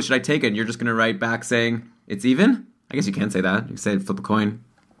Toffoli, should I take it? And you're just going to write back saying, it's even? I guess you can say that. You can say flip a coin.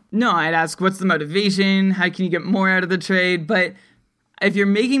 No, I'd ask, what's the motivation? How can you get more out of the trade? But if you're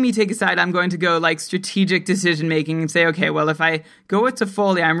making me take a side, I'm going to go like strategic decision making and say, okay, well, if I go with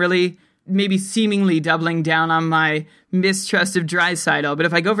Toffoli, I'm really maybe seemingly doubling down on my mistrust of Draisaitl. But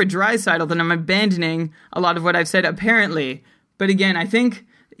if I go for Draisaitl, then I'm abandoning a lot of what I've said apparently. But again, I think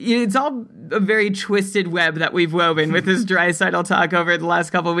it's all a very twisted web that we've woven with this Draisaitl talk over the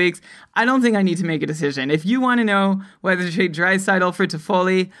last couple of weeks. I don't think I need to make a decision. If you want to know whether to trade Draisaitl for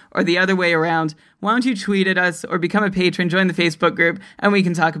Toffoli or the other way around, why don't you tweet at us or become a patron, join the Facebook group, and we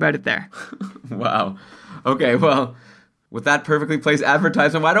can talk about it there. Wow. Okay, well, with that perfectly placed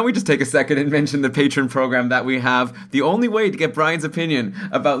advertisement, why don't we just take a second and mention the patron program that we have? The only way to get Brian's opinion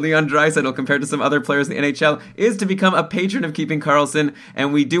about Leon Draisaitl compared to some other players in the NHL is to become a patron of Keeping Karlsson,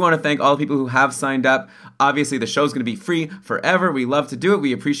 and we do want to thank all the people who have signed up. Obviously, the show's going to be free forever. We love to do it.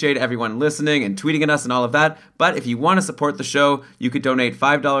 We appreciate everyone listening and tweeting at us and all of that. But if you want to support the show, you could donate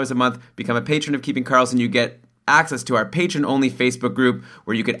 $5 a month, become a patron of Keeping Karlsson. You get access to our patron-only Facebook group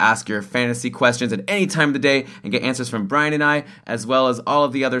where you could ask your fantasy questions at any time of the day and get answers from Brian and I, as well as all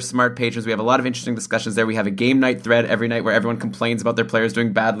of the other smart patrons. We have a lot of interesting discussions there. We have a game night thread every night where everyone complains about their players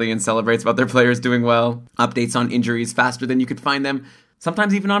doing badly and celebrates about their players doing well. Updates on injuries faster than you could find them.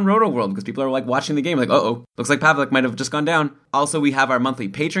 Sometimes even on Roto World, because people are like watching the game like, uh-oh, looks like Pavelec might have just gone down. Also, we have our monthly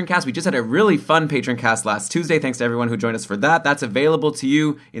Patron Cast. We just had a really fun Patron Cast last Tuesday. Thanks to everyone who joined us for that. That's available to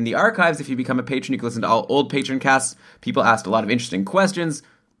you in the archives. If you become a patron, you can listen to all old Patron Casts. People asked a lot of interesting questions.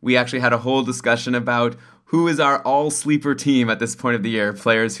 We actually had a whole discussion about who is our all-sleeper team at this point of the year,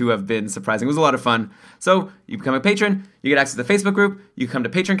 players who have been surprising. It was a lot of fun. So you become a patron, you get access to the Facebook group, you come to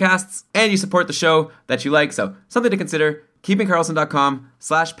Patron Casts, and you support the show that you like. So something to consider.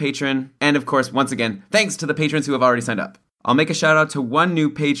 KeepingKarlsson.com/patron. And of course, once again, thanks to the patrons who have already signed up. I'll make a shout out to one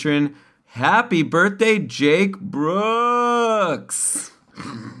new patron. Happy birthday, Jake Brooks.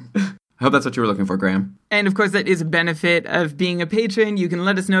 I hope that's what you were looking for, Graham. And of course, that is a benefit of being a patron. You can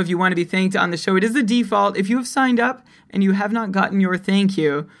let us know if you want to be thanked on the show. It is the default. If you have signed up and you have not gotten your thank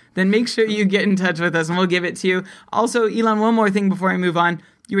you, then make sure you get in touch with us and we'll give it to you. Also, Elon, one more thing before I move on.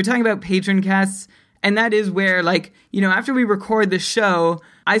 You were talking about patron casts. And that is where, like, you know, after we record the show,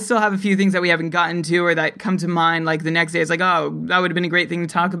 I still have a few things that we haven't gotten to or that come to mind. Like the next day, it's like, oh, that would have been a great thing to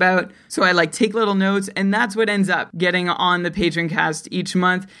talk about. So I like take little notes, and that's what ends up getting on the Patron Cast each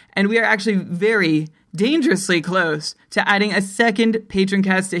month. And we are actually very dangerously close to adding a second Patron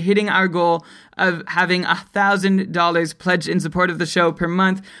Cast to hitting our goal of having $1,000 pledged in support of the show per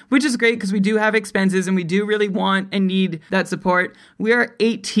month, which is great because we do have expenses and we do really want and need that support. We are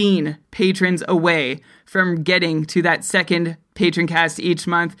 18 patrons away from getting to that second Patron Cast each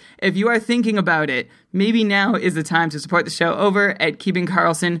month. If you are thinking about it, maybe now is the time to support the show over at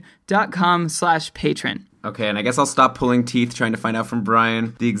keepingkarlsson.com/patron. Okay, and I guess I'll stop pulling teeth trying to find out from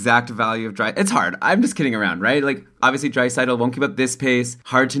Brian the exact value of It's hard. I'm just kidding around, right? Like, obviously Draisaitl won't keep up this pace.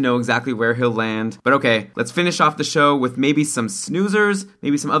 Hard to know exactly where he'll land. But okay, let's finish off the show with maybe some snoozers,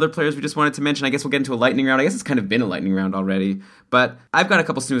 maybe some other players we just wanted to mention. I guess we'll get into a lightning round. I guess it's kind of been a lightning round already. But I've got a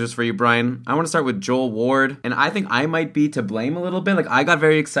couple snoozers for you, Brian. I want to start with Joel Ward. And I think I might be to blame a little bit. Like, I got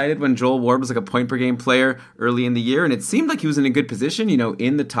very excited when Joel Ward was like a point-per-game player early in the year. And it seemed like he was in a good position, you know,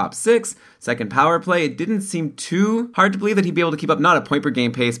 in the top 6, second power play. It didn't seem too hard to believe that he'd be able to keep up not a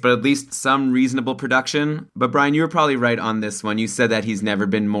point-per-game pace, but at least some reasonable production. But Brian, you were probably right on this one. You said that he's never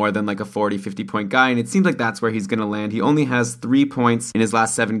been more than like a 40, 50-point guy, and it seems like that's where he's going to land. He only has 3 points in his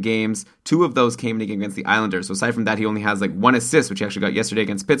last 7 games. 2 of those came in a game against the Islanders. So aside from that, he only has like 1 assist, which he actually got yesterday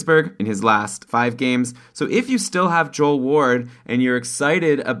against Pittsburgh in his last 5 games. So if you still have Joel Ward and you're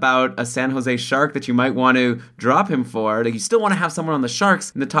excited about a San Jose Shark that you might want to drop him for, like you still want to have someone on the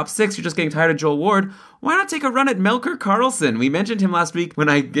Sharks in the top 6, you're just getting tired of Joel Ward, why not take a run at Melker Karlsson? We mentioned him last week when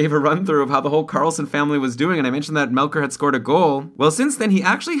I gave a run-through of how the whole Karlsson family was doing, and I mentioned that Melker had scored a goal. Well, since then, he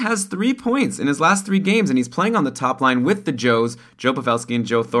actually has 3 points in his last 3 games, and he's playing on the top line with the Joes, Joe Pavelski and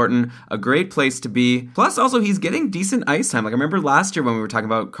Joe Thornton. A great place to be. Plus, also, he's getting decent ice time. Like, I remember last year when we were talking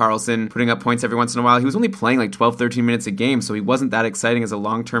about Karlsson putting up points every once in a while, he was only playing like 12, 13 minutes a game, so he wasn't that exciting as a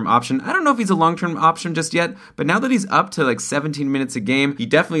long-term option. I don't know if he's a long-term option just yet, but now that he's up to like 17 minutes a game, he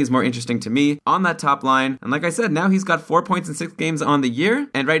definitely is more interesting to me on that top line. And like I said, now he's got 4 points in 6 games on the year,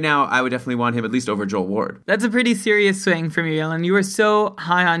 and right now I would definitely want him at least over Joel Ward. That's a pretty serious swing from you, Dylan. You were so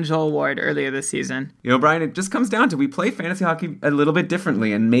high on Joel Ward earlier this season. You know, Brian, it just comes down to we play fantasy hockey a little bit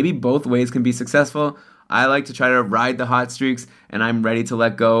differently, and maybe both ways can be successful. I like to try to ride the hot streaks, and I'm ready to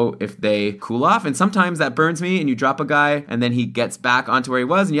let go if they cool off. And sometimes that burns me, and you drop a guy, and then he gets back onto where he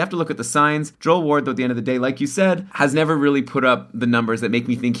was, and you have to look at the signs. Joel Ward, though, at the end of the day, like you said, has never really put up the numbers that make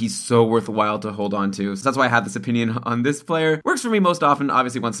me think he's so worthwhile to hold on to. So that's why I have this opinion on this player. Works for me most often.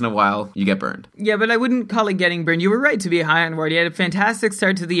 Obviously, once in a while, you get burned. Yeah, but I wouldn't call it getting burned. You were right to be high on Ward. He had a fantastic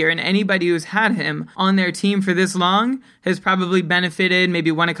start to the year, and anybody who's had him on their team for this long has probably benefited,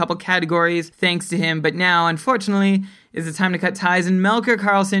 maybe won a couple categories thanks to him. But now, unfortunately, is the time to cut ties. And Melker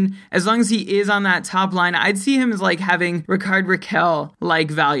Karlsson, as long as he is on that top line, I'd see him as like having Rickard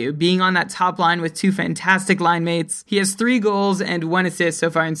Rakell-like value, being on that top line with 2 fantastic line mates. He has 3 goals and 1 assist so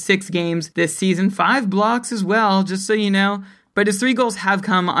far in 6 games this season, 5 blocks as well, just so you know. But his 3 goals have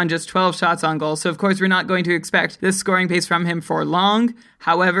come on just 12 shots on goal, so of course we're not going to expect this scoring pace from him for long.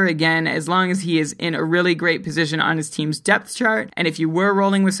 However, again, as long as he is in a really great position on his team's depth chart, and if you were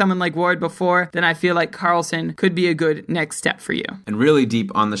rolling with someone like Ward before, then I feel like Karlsson could be a good next step for you. And really deep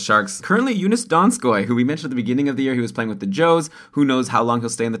on the Sharks, currently Joonas Donskoi, who we mentioned at the beginning of the year, he was playing with the Joes. Who knows how long he'll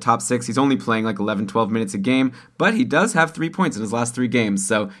stay in the top 6. He's only playing like 11, 12 minutes a game, but he does have 3 points in his last 3 games.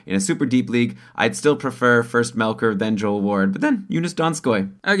 So in a super deep league, I'd still prefer first Melker, then Joel Ward, but then Joonas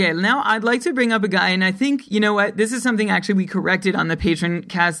Donskoi. Okay, now I'd like to bring up a guy, and I think, you know what, this is something actually we corrected on the Patron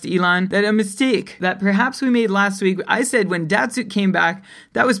cast, Elon, that a mistake that perhaps we made last week. I said when Datsyuk came back,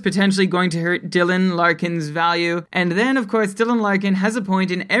 that was potentially going to hurt Dylan Larkin's value. And then, of course, Dylan Larkin has a point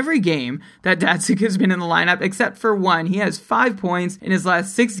in every game that Datsyuk has been in the lineup, except for 1. He has 5 points in his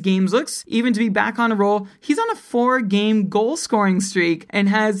last 6 games. Looks even to be back on a roll. He's on a 4-game goal-scoring streak and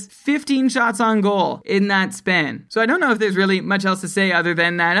has 15 shots on goal in that span. So I don't know if there's really much else to say other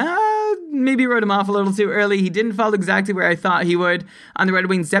than that, maybe wrote him off a little too early. He didn't fall exactly where I thought he would on the Red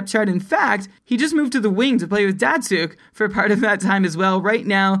Wings depth chart. In fact, he just moved to the wing to play with Datsyuk for part of that time as well. Right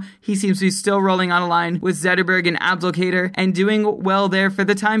now, he seems to be still rolling on a line with Zetterberg and Abdelkader and doing well there for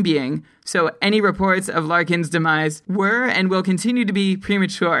the time being. So any reports of Larkin's demise were and will continue to be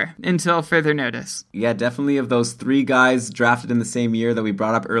premature until further notice. Yeah, definitely of those 3 guys drafted in the same year that we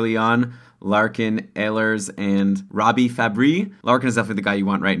brought up early on, Larkin, Ehlers, and Robbie Fabry. Larkin is definitely the guy you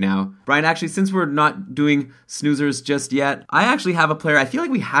want right now. Brian, actually, since we're not doing snoozers just yet, I actually have a player I feel like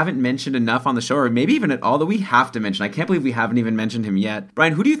we haven't mentioned enough on the show, or maybe even at all, that we have to mention. I can't believe we haven't even mentioned him yet.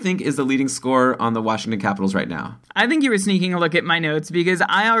 Brian, who do you think is the leading scorer on the Washington Capitals right now? I think you were sneaking a look at my notes because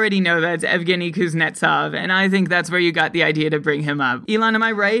I already know that's Evgeny Kuznetsov, and I think that's where you got the idea to bring him up. Elon, am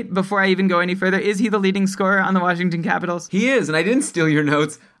I right? Before I even go any further, is he the leading scorer on the Washington Capitals? He is, and I didn't steal your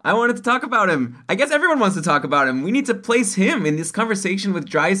notes. I wanted to talk about him. I guess everyone wants to talk about him. We need to place him in this conversation with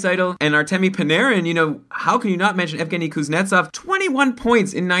Draisaitl and Artemi Panarin. You know, how can you not mention Evgeny Kuznetsov? 21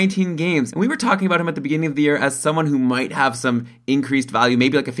 points in 19 games. And we were talking about him at the beginning of the year as someone who might have some increased value,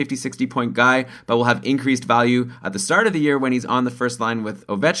 maybe like a 50, 60 point guy, but will have increased value at the start of the year when he's on the first line with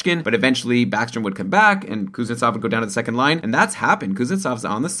Ovechkin. But eventually Backstrom would come back and Kuznetsov would go down to the second line. And that's happened. Kuznetsov's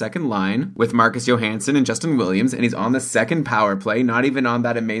on the second line with Marcus Johansson and Justin Williams, and he's on the second power play, not even on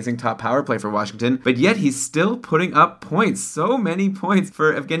that amazing top power play for Washington, but yet he's still putting up points. So many points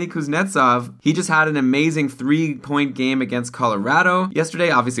for Evgeny Kuznetsov. He just had an amazing 3-point game against Colorado yesterday.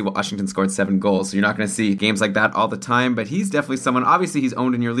 Obviously, Washington scored 7 goals, so you're not going to see games like that all the time, but he's definitely someone, obviously he's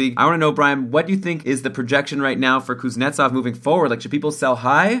owned in your league. I want to know, Brian, what do you think is the projection right now for Kuznetsov moving forward? Like, should people sell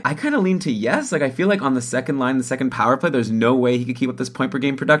high? I kind of lean to yes. Like, I feel like on the second line, the second power play, there's no way he could keep up this point per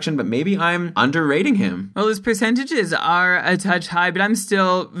game production, but maybe I'm underrating him. Well, his percentages are a touch high, but I'm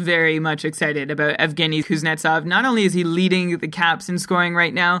still still very much excited about Evgeny Kuznetsov. Not only is he leading the Caps in scoring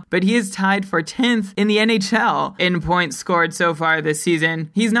right now, but he is tied for 10th in the NHL in points scored so far this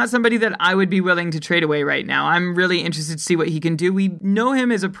season. He's not somebody that I would be willing to trade away right now. I'm really interested to see what he can do. We know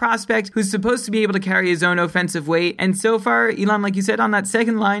him as a prospect who's supposed to be able to carry his own offensive weight, and so far, Elon, like you said, on that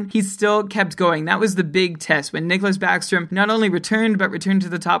second line, he's still kept going. That was the big test when Nicklas Backstrom not only returned, but returned to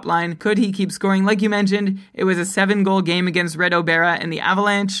the top line. Could he keep scoring? Like you mentioned, it was a 7-goal game against Red O'Bara and the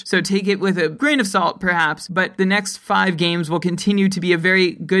Avalanche, so take it with a grain of salt, perhaps, but the next 5 games will continue to be a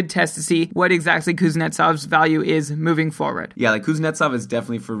very good test to see what exactly Kuznetsov's value is moving forward. Yeah, like Kuznetsov is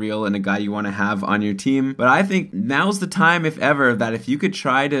definitely for real and a guy you want to have on your team, but I think now's the time, if ever, that if you could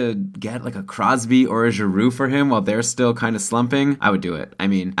try to get like a Crosby or a Giroux for him while they're still kind of slumping, I would do it. I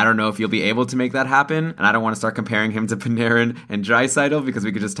mean, I don't know if you'll be able to make that happen, and I don't want to start comparing him to Panarin and Draisaitl because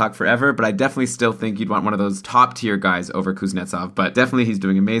we could just talk forever, but I definitely still think you'd want one of those top tier guys over Kuznetsov, but definitely he's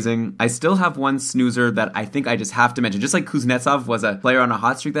doing amazing. I still have one snoozer that I think I just have to mention. Just like Kuznetsov was a player on a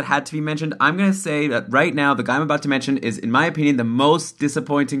hot streak that had to be mentioned, I'm going to say that right now the guy I'm about to mention is, in my opinion, the most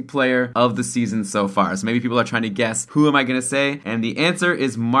disappointing player of the season so far. So maybe people are trying to guess, who am I going to say? And the answer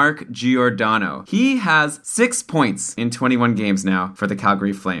is Mark Giordano. He has 6 points in 21 games now for the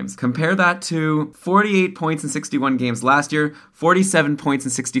Calgary Flames. Compare that to 48 points in 61 games last year, 47 points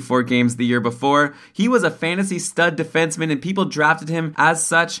in 64 games the year before. He was a fantasy stud defenseman and people drafted him as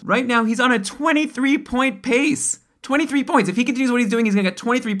such. Right now, he's on a 23-point pace. 23 points. If he continues what he's doing, he's going to get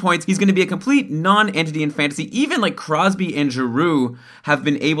 23 points. He's going to be a complete non-entity in fantasy. Even like Crosby and Giroux have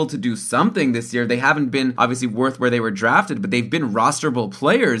been able to do something this year. They haven't been obviously worth where they were drafted, but they've been rosterable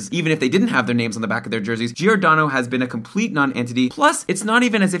players, even if they didn't have their names on the back of their jerseys. Giordano has been a complete non-entity. Plus, it's not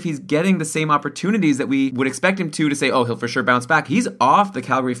even as if he's getting the same opportunities that we would expect him to say, oh, he'll for sure bounce back. He's off the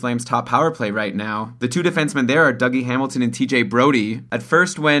Calgary Flames top power play right now. The 2 defensemen there are Dougie Hamilton and TJ Brody. At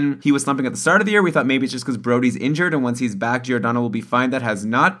first, when he was slumping at the start of the year, we thought maybe it's just because Brody's injured, and once he's back, Giordano will be fine. That has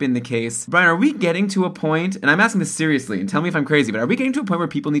not been the case. Brian, are we getting to a point, and I'm asking this seriously, and tell me if I'm crazy, but are we getting to a point where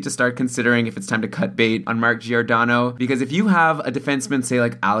people need to start considering if it's time to cut bait on Mark Giordano? Because if you have a defenseman, say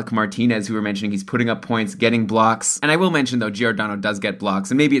like Alec Martinez, who we're mentioning, he's putting up points, getting blocks, and I will mention though, Giordano does get blocks,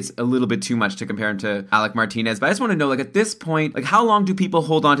 and maybe it's a little bit too much to compare him to Alec Martinez, but I just want to know, like at this point, like how long do people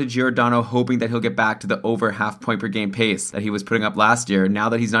hold on to Giordano hoping that he'll get back to the over half point per game pace that he was putting up last year, now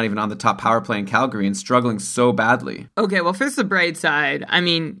that he's not even on the top power play in Calgary and struggling so badly? Okay, well, first the bright side. I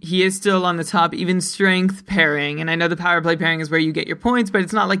mean, he is still on the top even strength pairing, and I know the power play pairing is where you get your points, but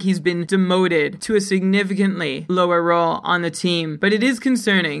it's not like he's been demoted to a significantly lower role on the team. But it is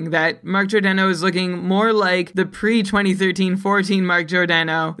concerning that Mark Giordano is looking more like the pre-2013-14 Mark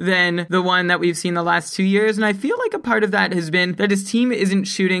Giordano than the one that we've seen the last 2 years, and I feel like a part of that has been that his team isn't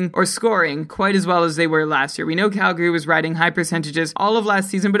shooting or scoring quite as well as they were last year. We know Calgary was riding high percentages all of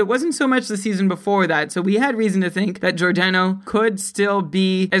last season, but it wasn't so much the season before that, so we had reason to think that Giordano could still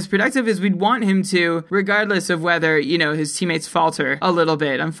be as productive as we'd want him to, regardless of whether, his teammates falter a little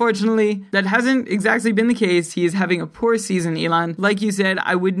bit. Unfortunately, that hasn't exactly been the case. He is having a poor season, Elon. Like you said,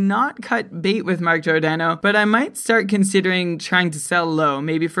 I would not cut bait with Mark Giordano, but I might start considering trying to sell low,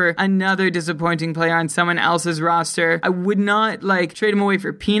 maybe for another disappointing player on someone else's roster. I would not, trade him away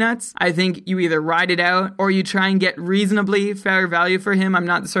for peanuts. I think you either ride it out or you try and get reasonably fair value for him. I'm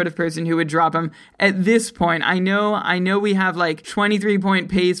not the sort of person who would drop him at this point. I know we have 23-point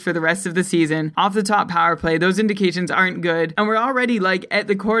pace for the rest of the season off the top power play. Those indications aren't good, and we're already at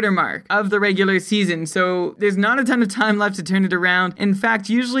the quarter mark of the regular season, so there's not a ton of time left to turn it around. In fact,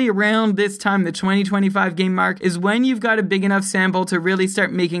 usually around this time, the 20-25 game mark, is when you've got a big enough sample to really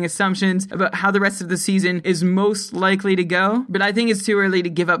start making assumptions about how the rest of the season is most likely to go, but I think it's too early to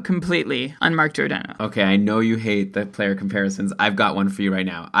give up completely on Mark Giordano. Okay, I know you hate the player comparisons. I've got one for you right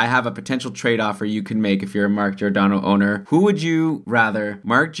now. I have a potential trade offer you can make if you're a Mark Giordano owner. Who would you rather,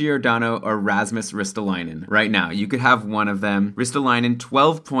 Mark Giordano or Rasmus Ristolainen? Right now, you could have one of them. Ristolainen,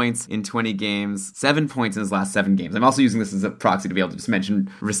 12 points in 20 games, 7 points in his last 7 games. I'm also using this as a proxy to be able to just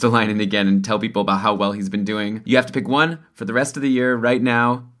mention Ristolainen again and tell people about how well he's been doing. You have to pick one for the rest of the year right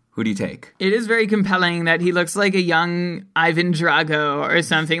now. Who do you take? It is very compelling that he looks like a young Ivan Drago or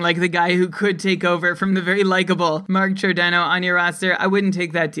something, like the guy who could take over from the very likable Mark Giordano on your roster. I wouldn't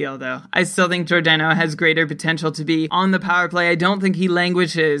take that deal, though. I still think Giordano has greater potential to be on the power play. I don't think he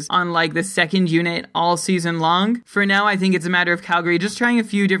languishes on the second unit all season long. For now, I think it's a matter of Calgary just trying a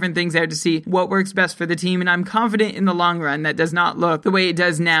few different things out to see what works best for the team, and I'm confident in the long run that does not look the way it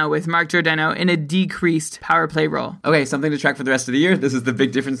does now with Mark Giordano in a decreased power play role. Okay, something to track for the rest of the year. This is the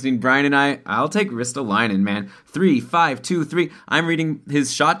big difference between Brian and I'll take Ristolainen, man. 3, 5, 2, 3. I'm reading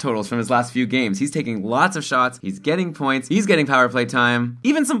his shot totals from his last few games. He's taking lots of shots. He's getting points. He's getting power play time.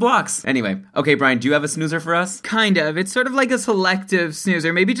 Even some blocks. Anyway, okay, Brian, do you have a snoozer for us? Kind of. It's sort of like a selective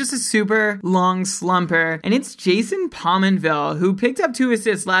snoozer, maybe just a super long slumper. And it's Jason Pominville, who picked up 2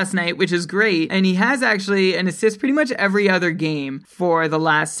 assists last night, which is great. And he has actually an assist pretty much every other game for the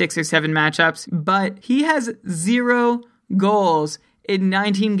last 6 or 7 matchups. But he has 0 goals in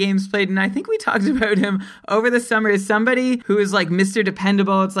 19 games played, and I think we talked about him over the summer as somebody who is like Mr.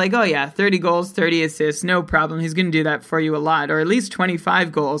 Dependable. It's like, oh yeah, 30 goals, 30 assists, no problem. He's going to do that for you a lot, or at least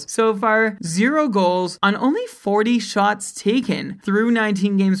 25 goals. So far, 0 goals on only 40 shots taken through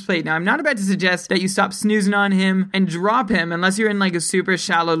 19 games played. Now, I'm not about to suggest that you stop snoozing on him and drop him unless you're in like a super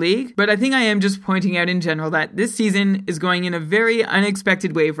shallow league, but I think I am just pointing out in general that this season is going in a very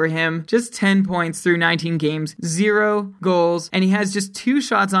unexpected way for him. Just 10 points through 19 games, 0 goals, and he has just 2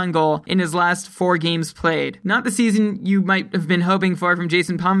 shots on goal in his last 4 games played. Not the season you might have been hoping for from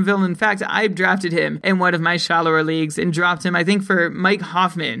Jason Pominville. In fact, I drafted him in one of my shallower leagues and dropped him, I think, for Mike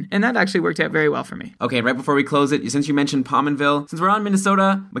Hoffman, and that actually worked out very well for me. Okay, right before we close it, since you mentioned Pominville, since we're on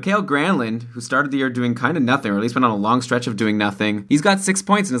Minnesota, Mikael Granlund, who started the year doing kind of nothing, or at least went on a long stretch of doing nothing, he's got 6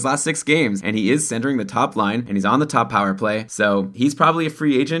 points in his last 6 games, and he is centering the top line, and he's on the top power play, so he's probably a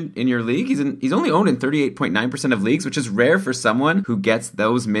free agent in your league. He's only owned in 38.9% of leagues, which is rare for someone who gets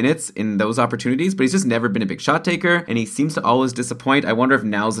those minutes in those opportunities, but he's just never been a big shot taker, and he seems to always disappoint. I wonder if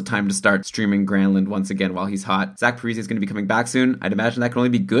now's the time to start streaming Granlund once again while he's hot. Zach Parise is going to be coming back soon. I'd imagine that can only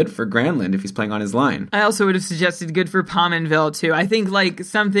be good for Granlund if he's playing on his line. I also would have suggested good for Pominville too. I think like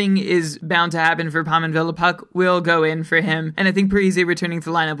something is bound to happen for Pominville. A puck will go in for him, and I think Parise returning to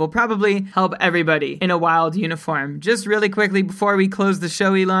the lineup will probably help everybody in a Wild uniform. Just really quickly before we close the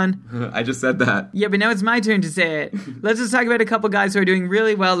show, Elon. I just said that. Yeah, but now it's my turn to say it. Let's just talk about a couple guys who are doing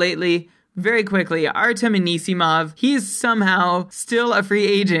really well lately. Very quickly, Artem Anisimov, he is somehow still a free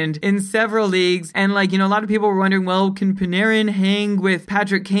agent in several leagues. And like, a lot of people were wondering, well, can Panarin hang with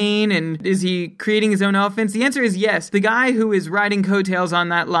Patrick Kane? And is he creating his own offense? The answer is yes. The guy who is riding coattails on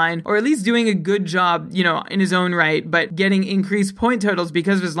that line, or at least doing a good job, in his own right, but getting increased point totals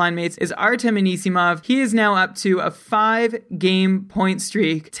because of his line mates, is Artem Anisimov. He is now up to a 5-game point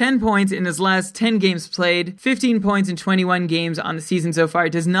streak, 10 points in his last 10 games played, 15 points in 21 games on the season so far.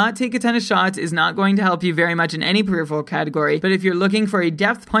 It does not take a ton of shots, is not going to help you very much in any peripheral category, but if you're looking for a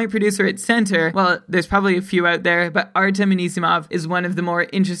depth point producer at center, well, there's probably a few out there, but Artem Anisimov is one of the more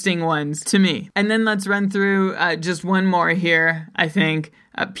interesting ones to me. And then let's run through just one more here, I think.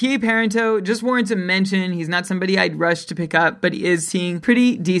 P.A. Parento just warrants a mention. He's not somebody I'd rush to pick up, but he is seeing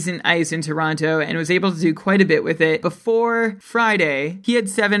pretty decent ice in Toronto and was able to do quite a bit with it. Before Friday, he had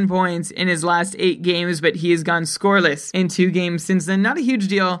 7 points in his last 8 games, but he has gone scoreless in 2 games since then. Not a huge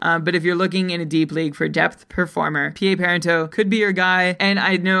deal, but if you're looking in a deep league for depth performer, P.A. Parento could be your guy. And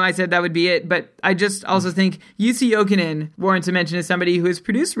I know I said that would be it, but I just also think Jussi Jokinen warrants a mention as somebody who has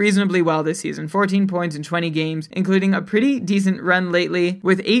produced reasonably well this season. 14 points in 20 games, including a pretty decent run lately,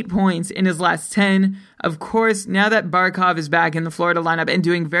 with 8 points in his last 10. Of course, now that Barkov is back in the Florida lineup and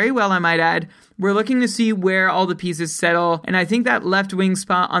doing very well, I might add, we're looking to see where all the pieces settle, and I think that left wing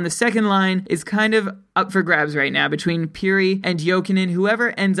spot on the second line is kind of up for grabs right now between Pirri and Jokinen.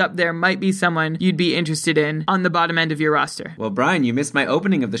 Whoever ends up there might be someone you'd be interested in on the bottom end of your roster. Well, Brian, you missed my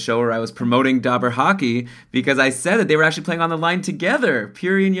opening of the show where I was promoting Dobber Hockey because I said that they were actually playing on the line together.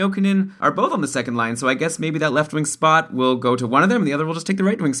 Pirri and Jokinen are both on the second line, so I guess maybe that left wing spot will go to one of them and the other will just take the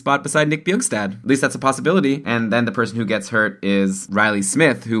right wing spot beside Nick Bjugstad. At least that's a possibility. And then the person who gets hurt is Riley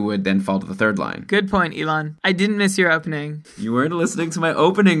Smith, who would then fall to the third line. Good point, Elon. I didn't miss your opening. You weren't listening to my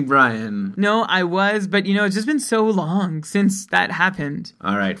opening, Brian. No, I was, but it's just been so long since that happened.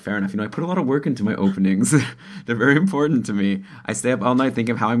 All right, fair enough. I put a lot of work into my openings. They're very important to me. I stay up all night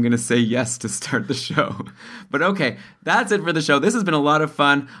thinking of how I'm going to say yes to start the show. But okay, that's it for the show. This has been a lot of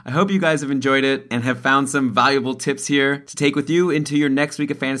fun. I hope you guys have enjoyed it and have found some valuable tips here to take with you into your next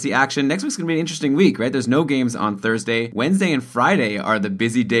week of fantasy action. Next week's going to be an interesting week, right? There's no games on Thursday. Wednesday and Friday are the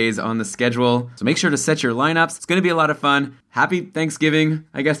busy days on the schedule. So make sure to set your lineups. It's going to be a lot of fun. Happy Thanksgiving,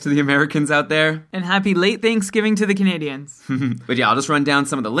 I guess, to the Americans out there. And happy late Thanksgiving to the Canadians. But yeah, I'll just run down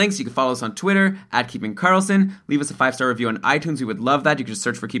some of the links. You can follow us on Twitter, @KeepingCarlson. Leave us a 5-star review on iTunes. We would love that. You can just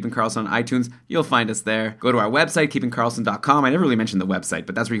search for Keeping Karlsson on iTunes. You'll find us there. Go to our website, keepingkarlsson.com. I never really mentioned the website,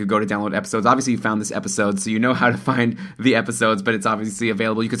 but that's where you could go to download episodes. Obviously, you found this episode, so you know how to find the episodes, but it's obviously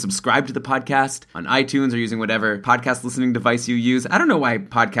available. You can subscribe to the podcast on iTunes or using whatever podcast listening device you use. I don't know why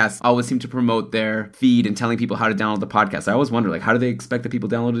podcasts always seem to promote their feed and telling people how to download the podcast. I always wonder, how do they expect that people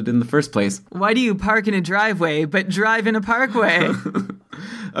download it in the first place? Why do you park in a driveway but drive in a parkway?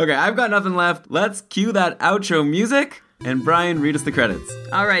 Okay, I've got nothing left. Let's cue that outro music, and Brian, read us the credits.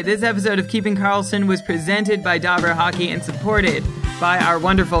 All right, this episode of Keeping Karlsson was presented by Dobber Hockey and supported by our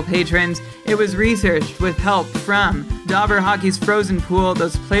wonderful patrons. It was researched with help from Dobber Hockey's Frozen Pool.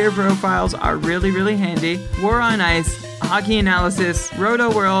 Those player profiles are really, really handy. War on Ice, Hockey Analysis,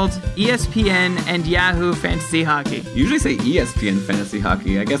 Roto World, ESPN, and Yahoo Fantasy Hockey. You usually say ESPN Fantasy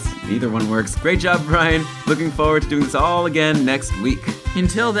Hockey. I guess either one works. Great job, Brian. Looking forward to doing this all again next week.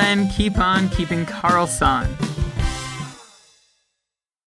 Until then, keep on keeping Karlsson.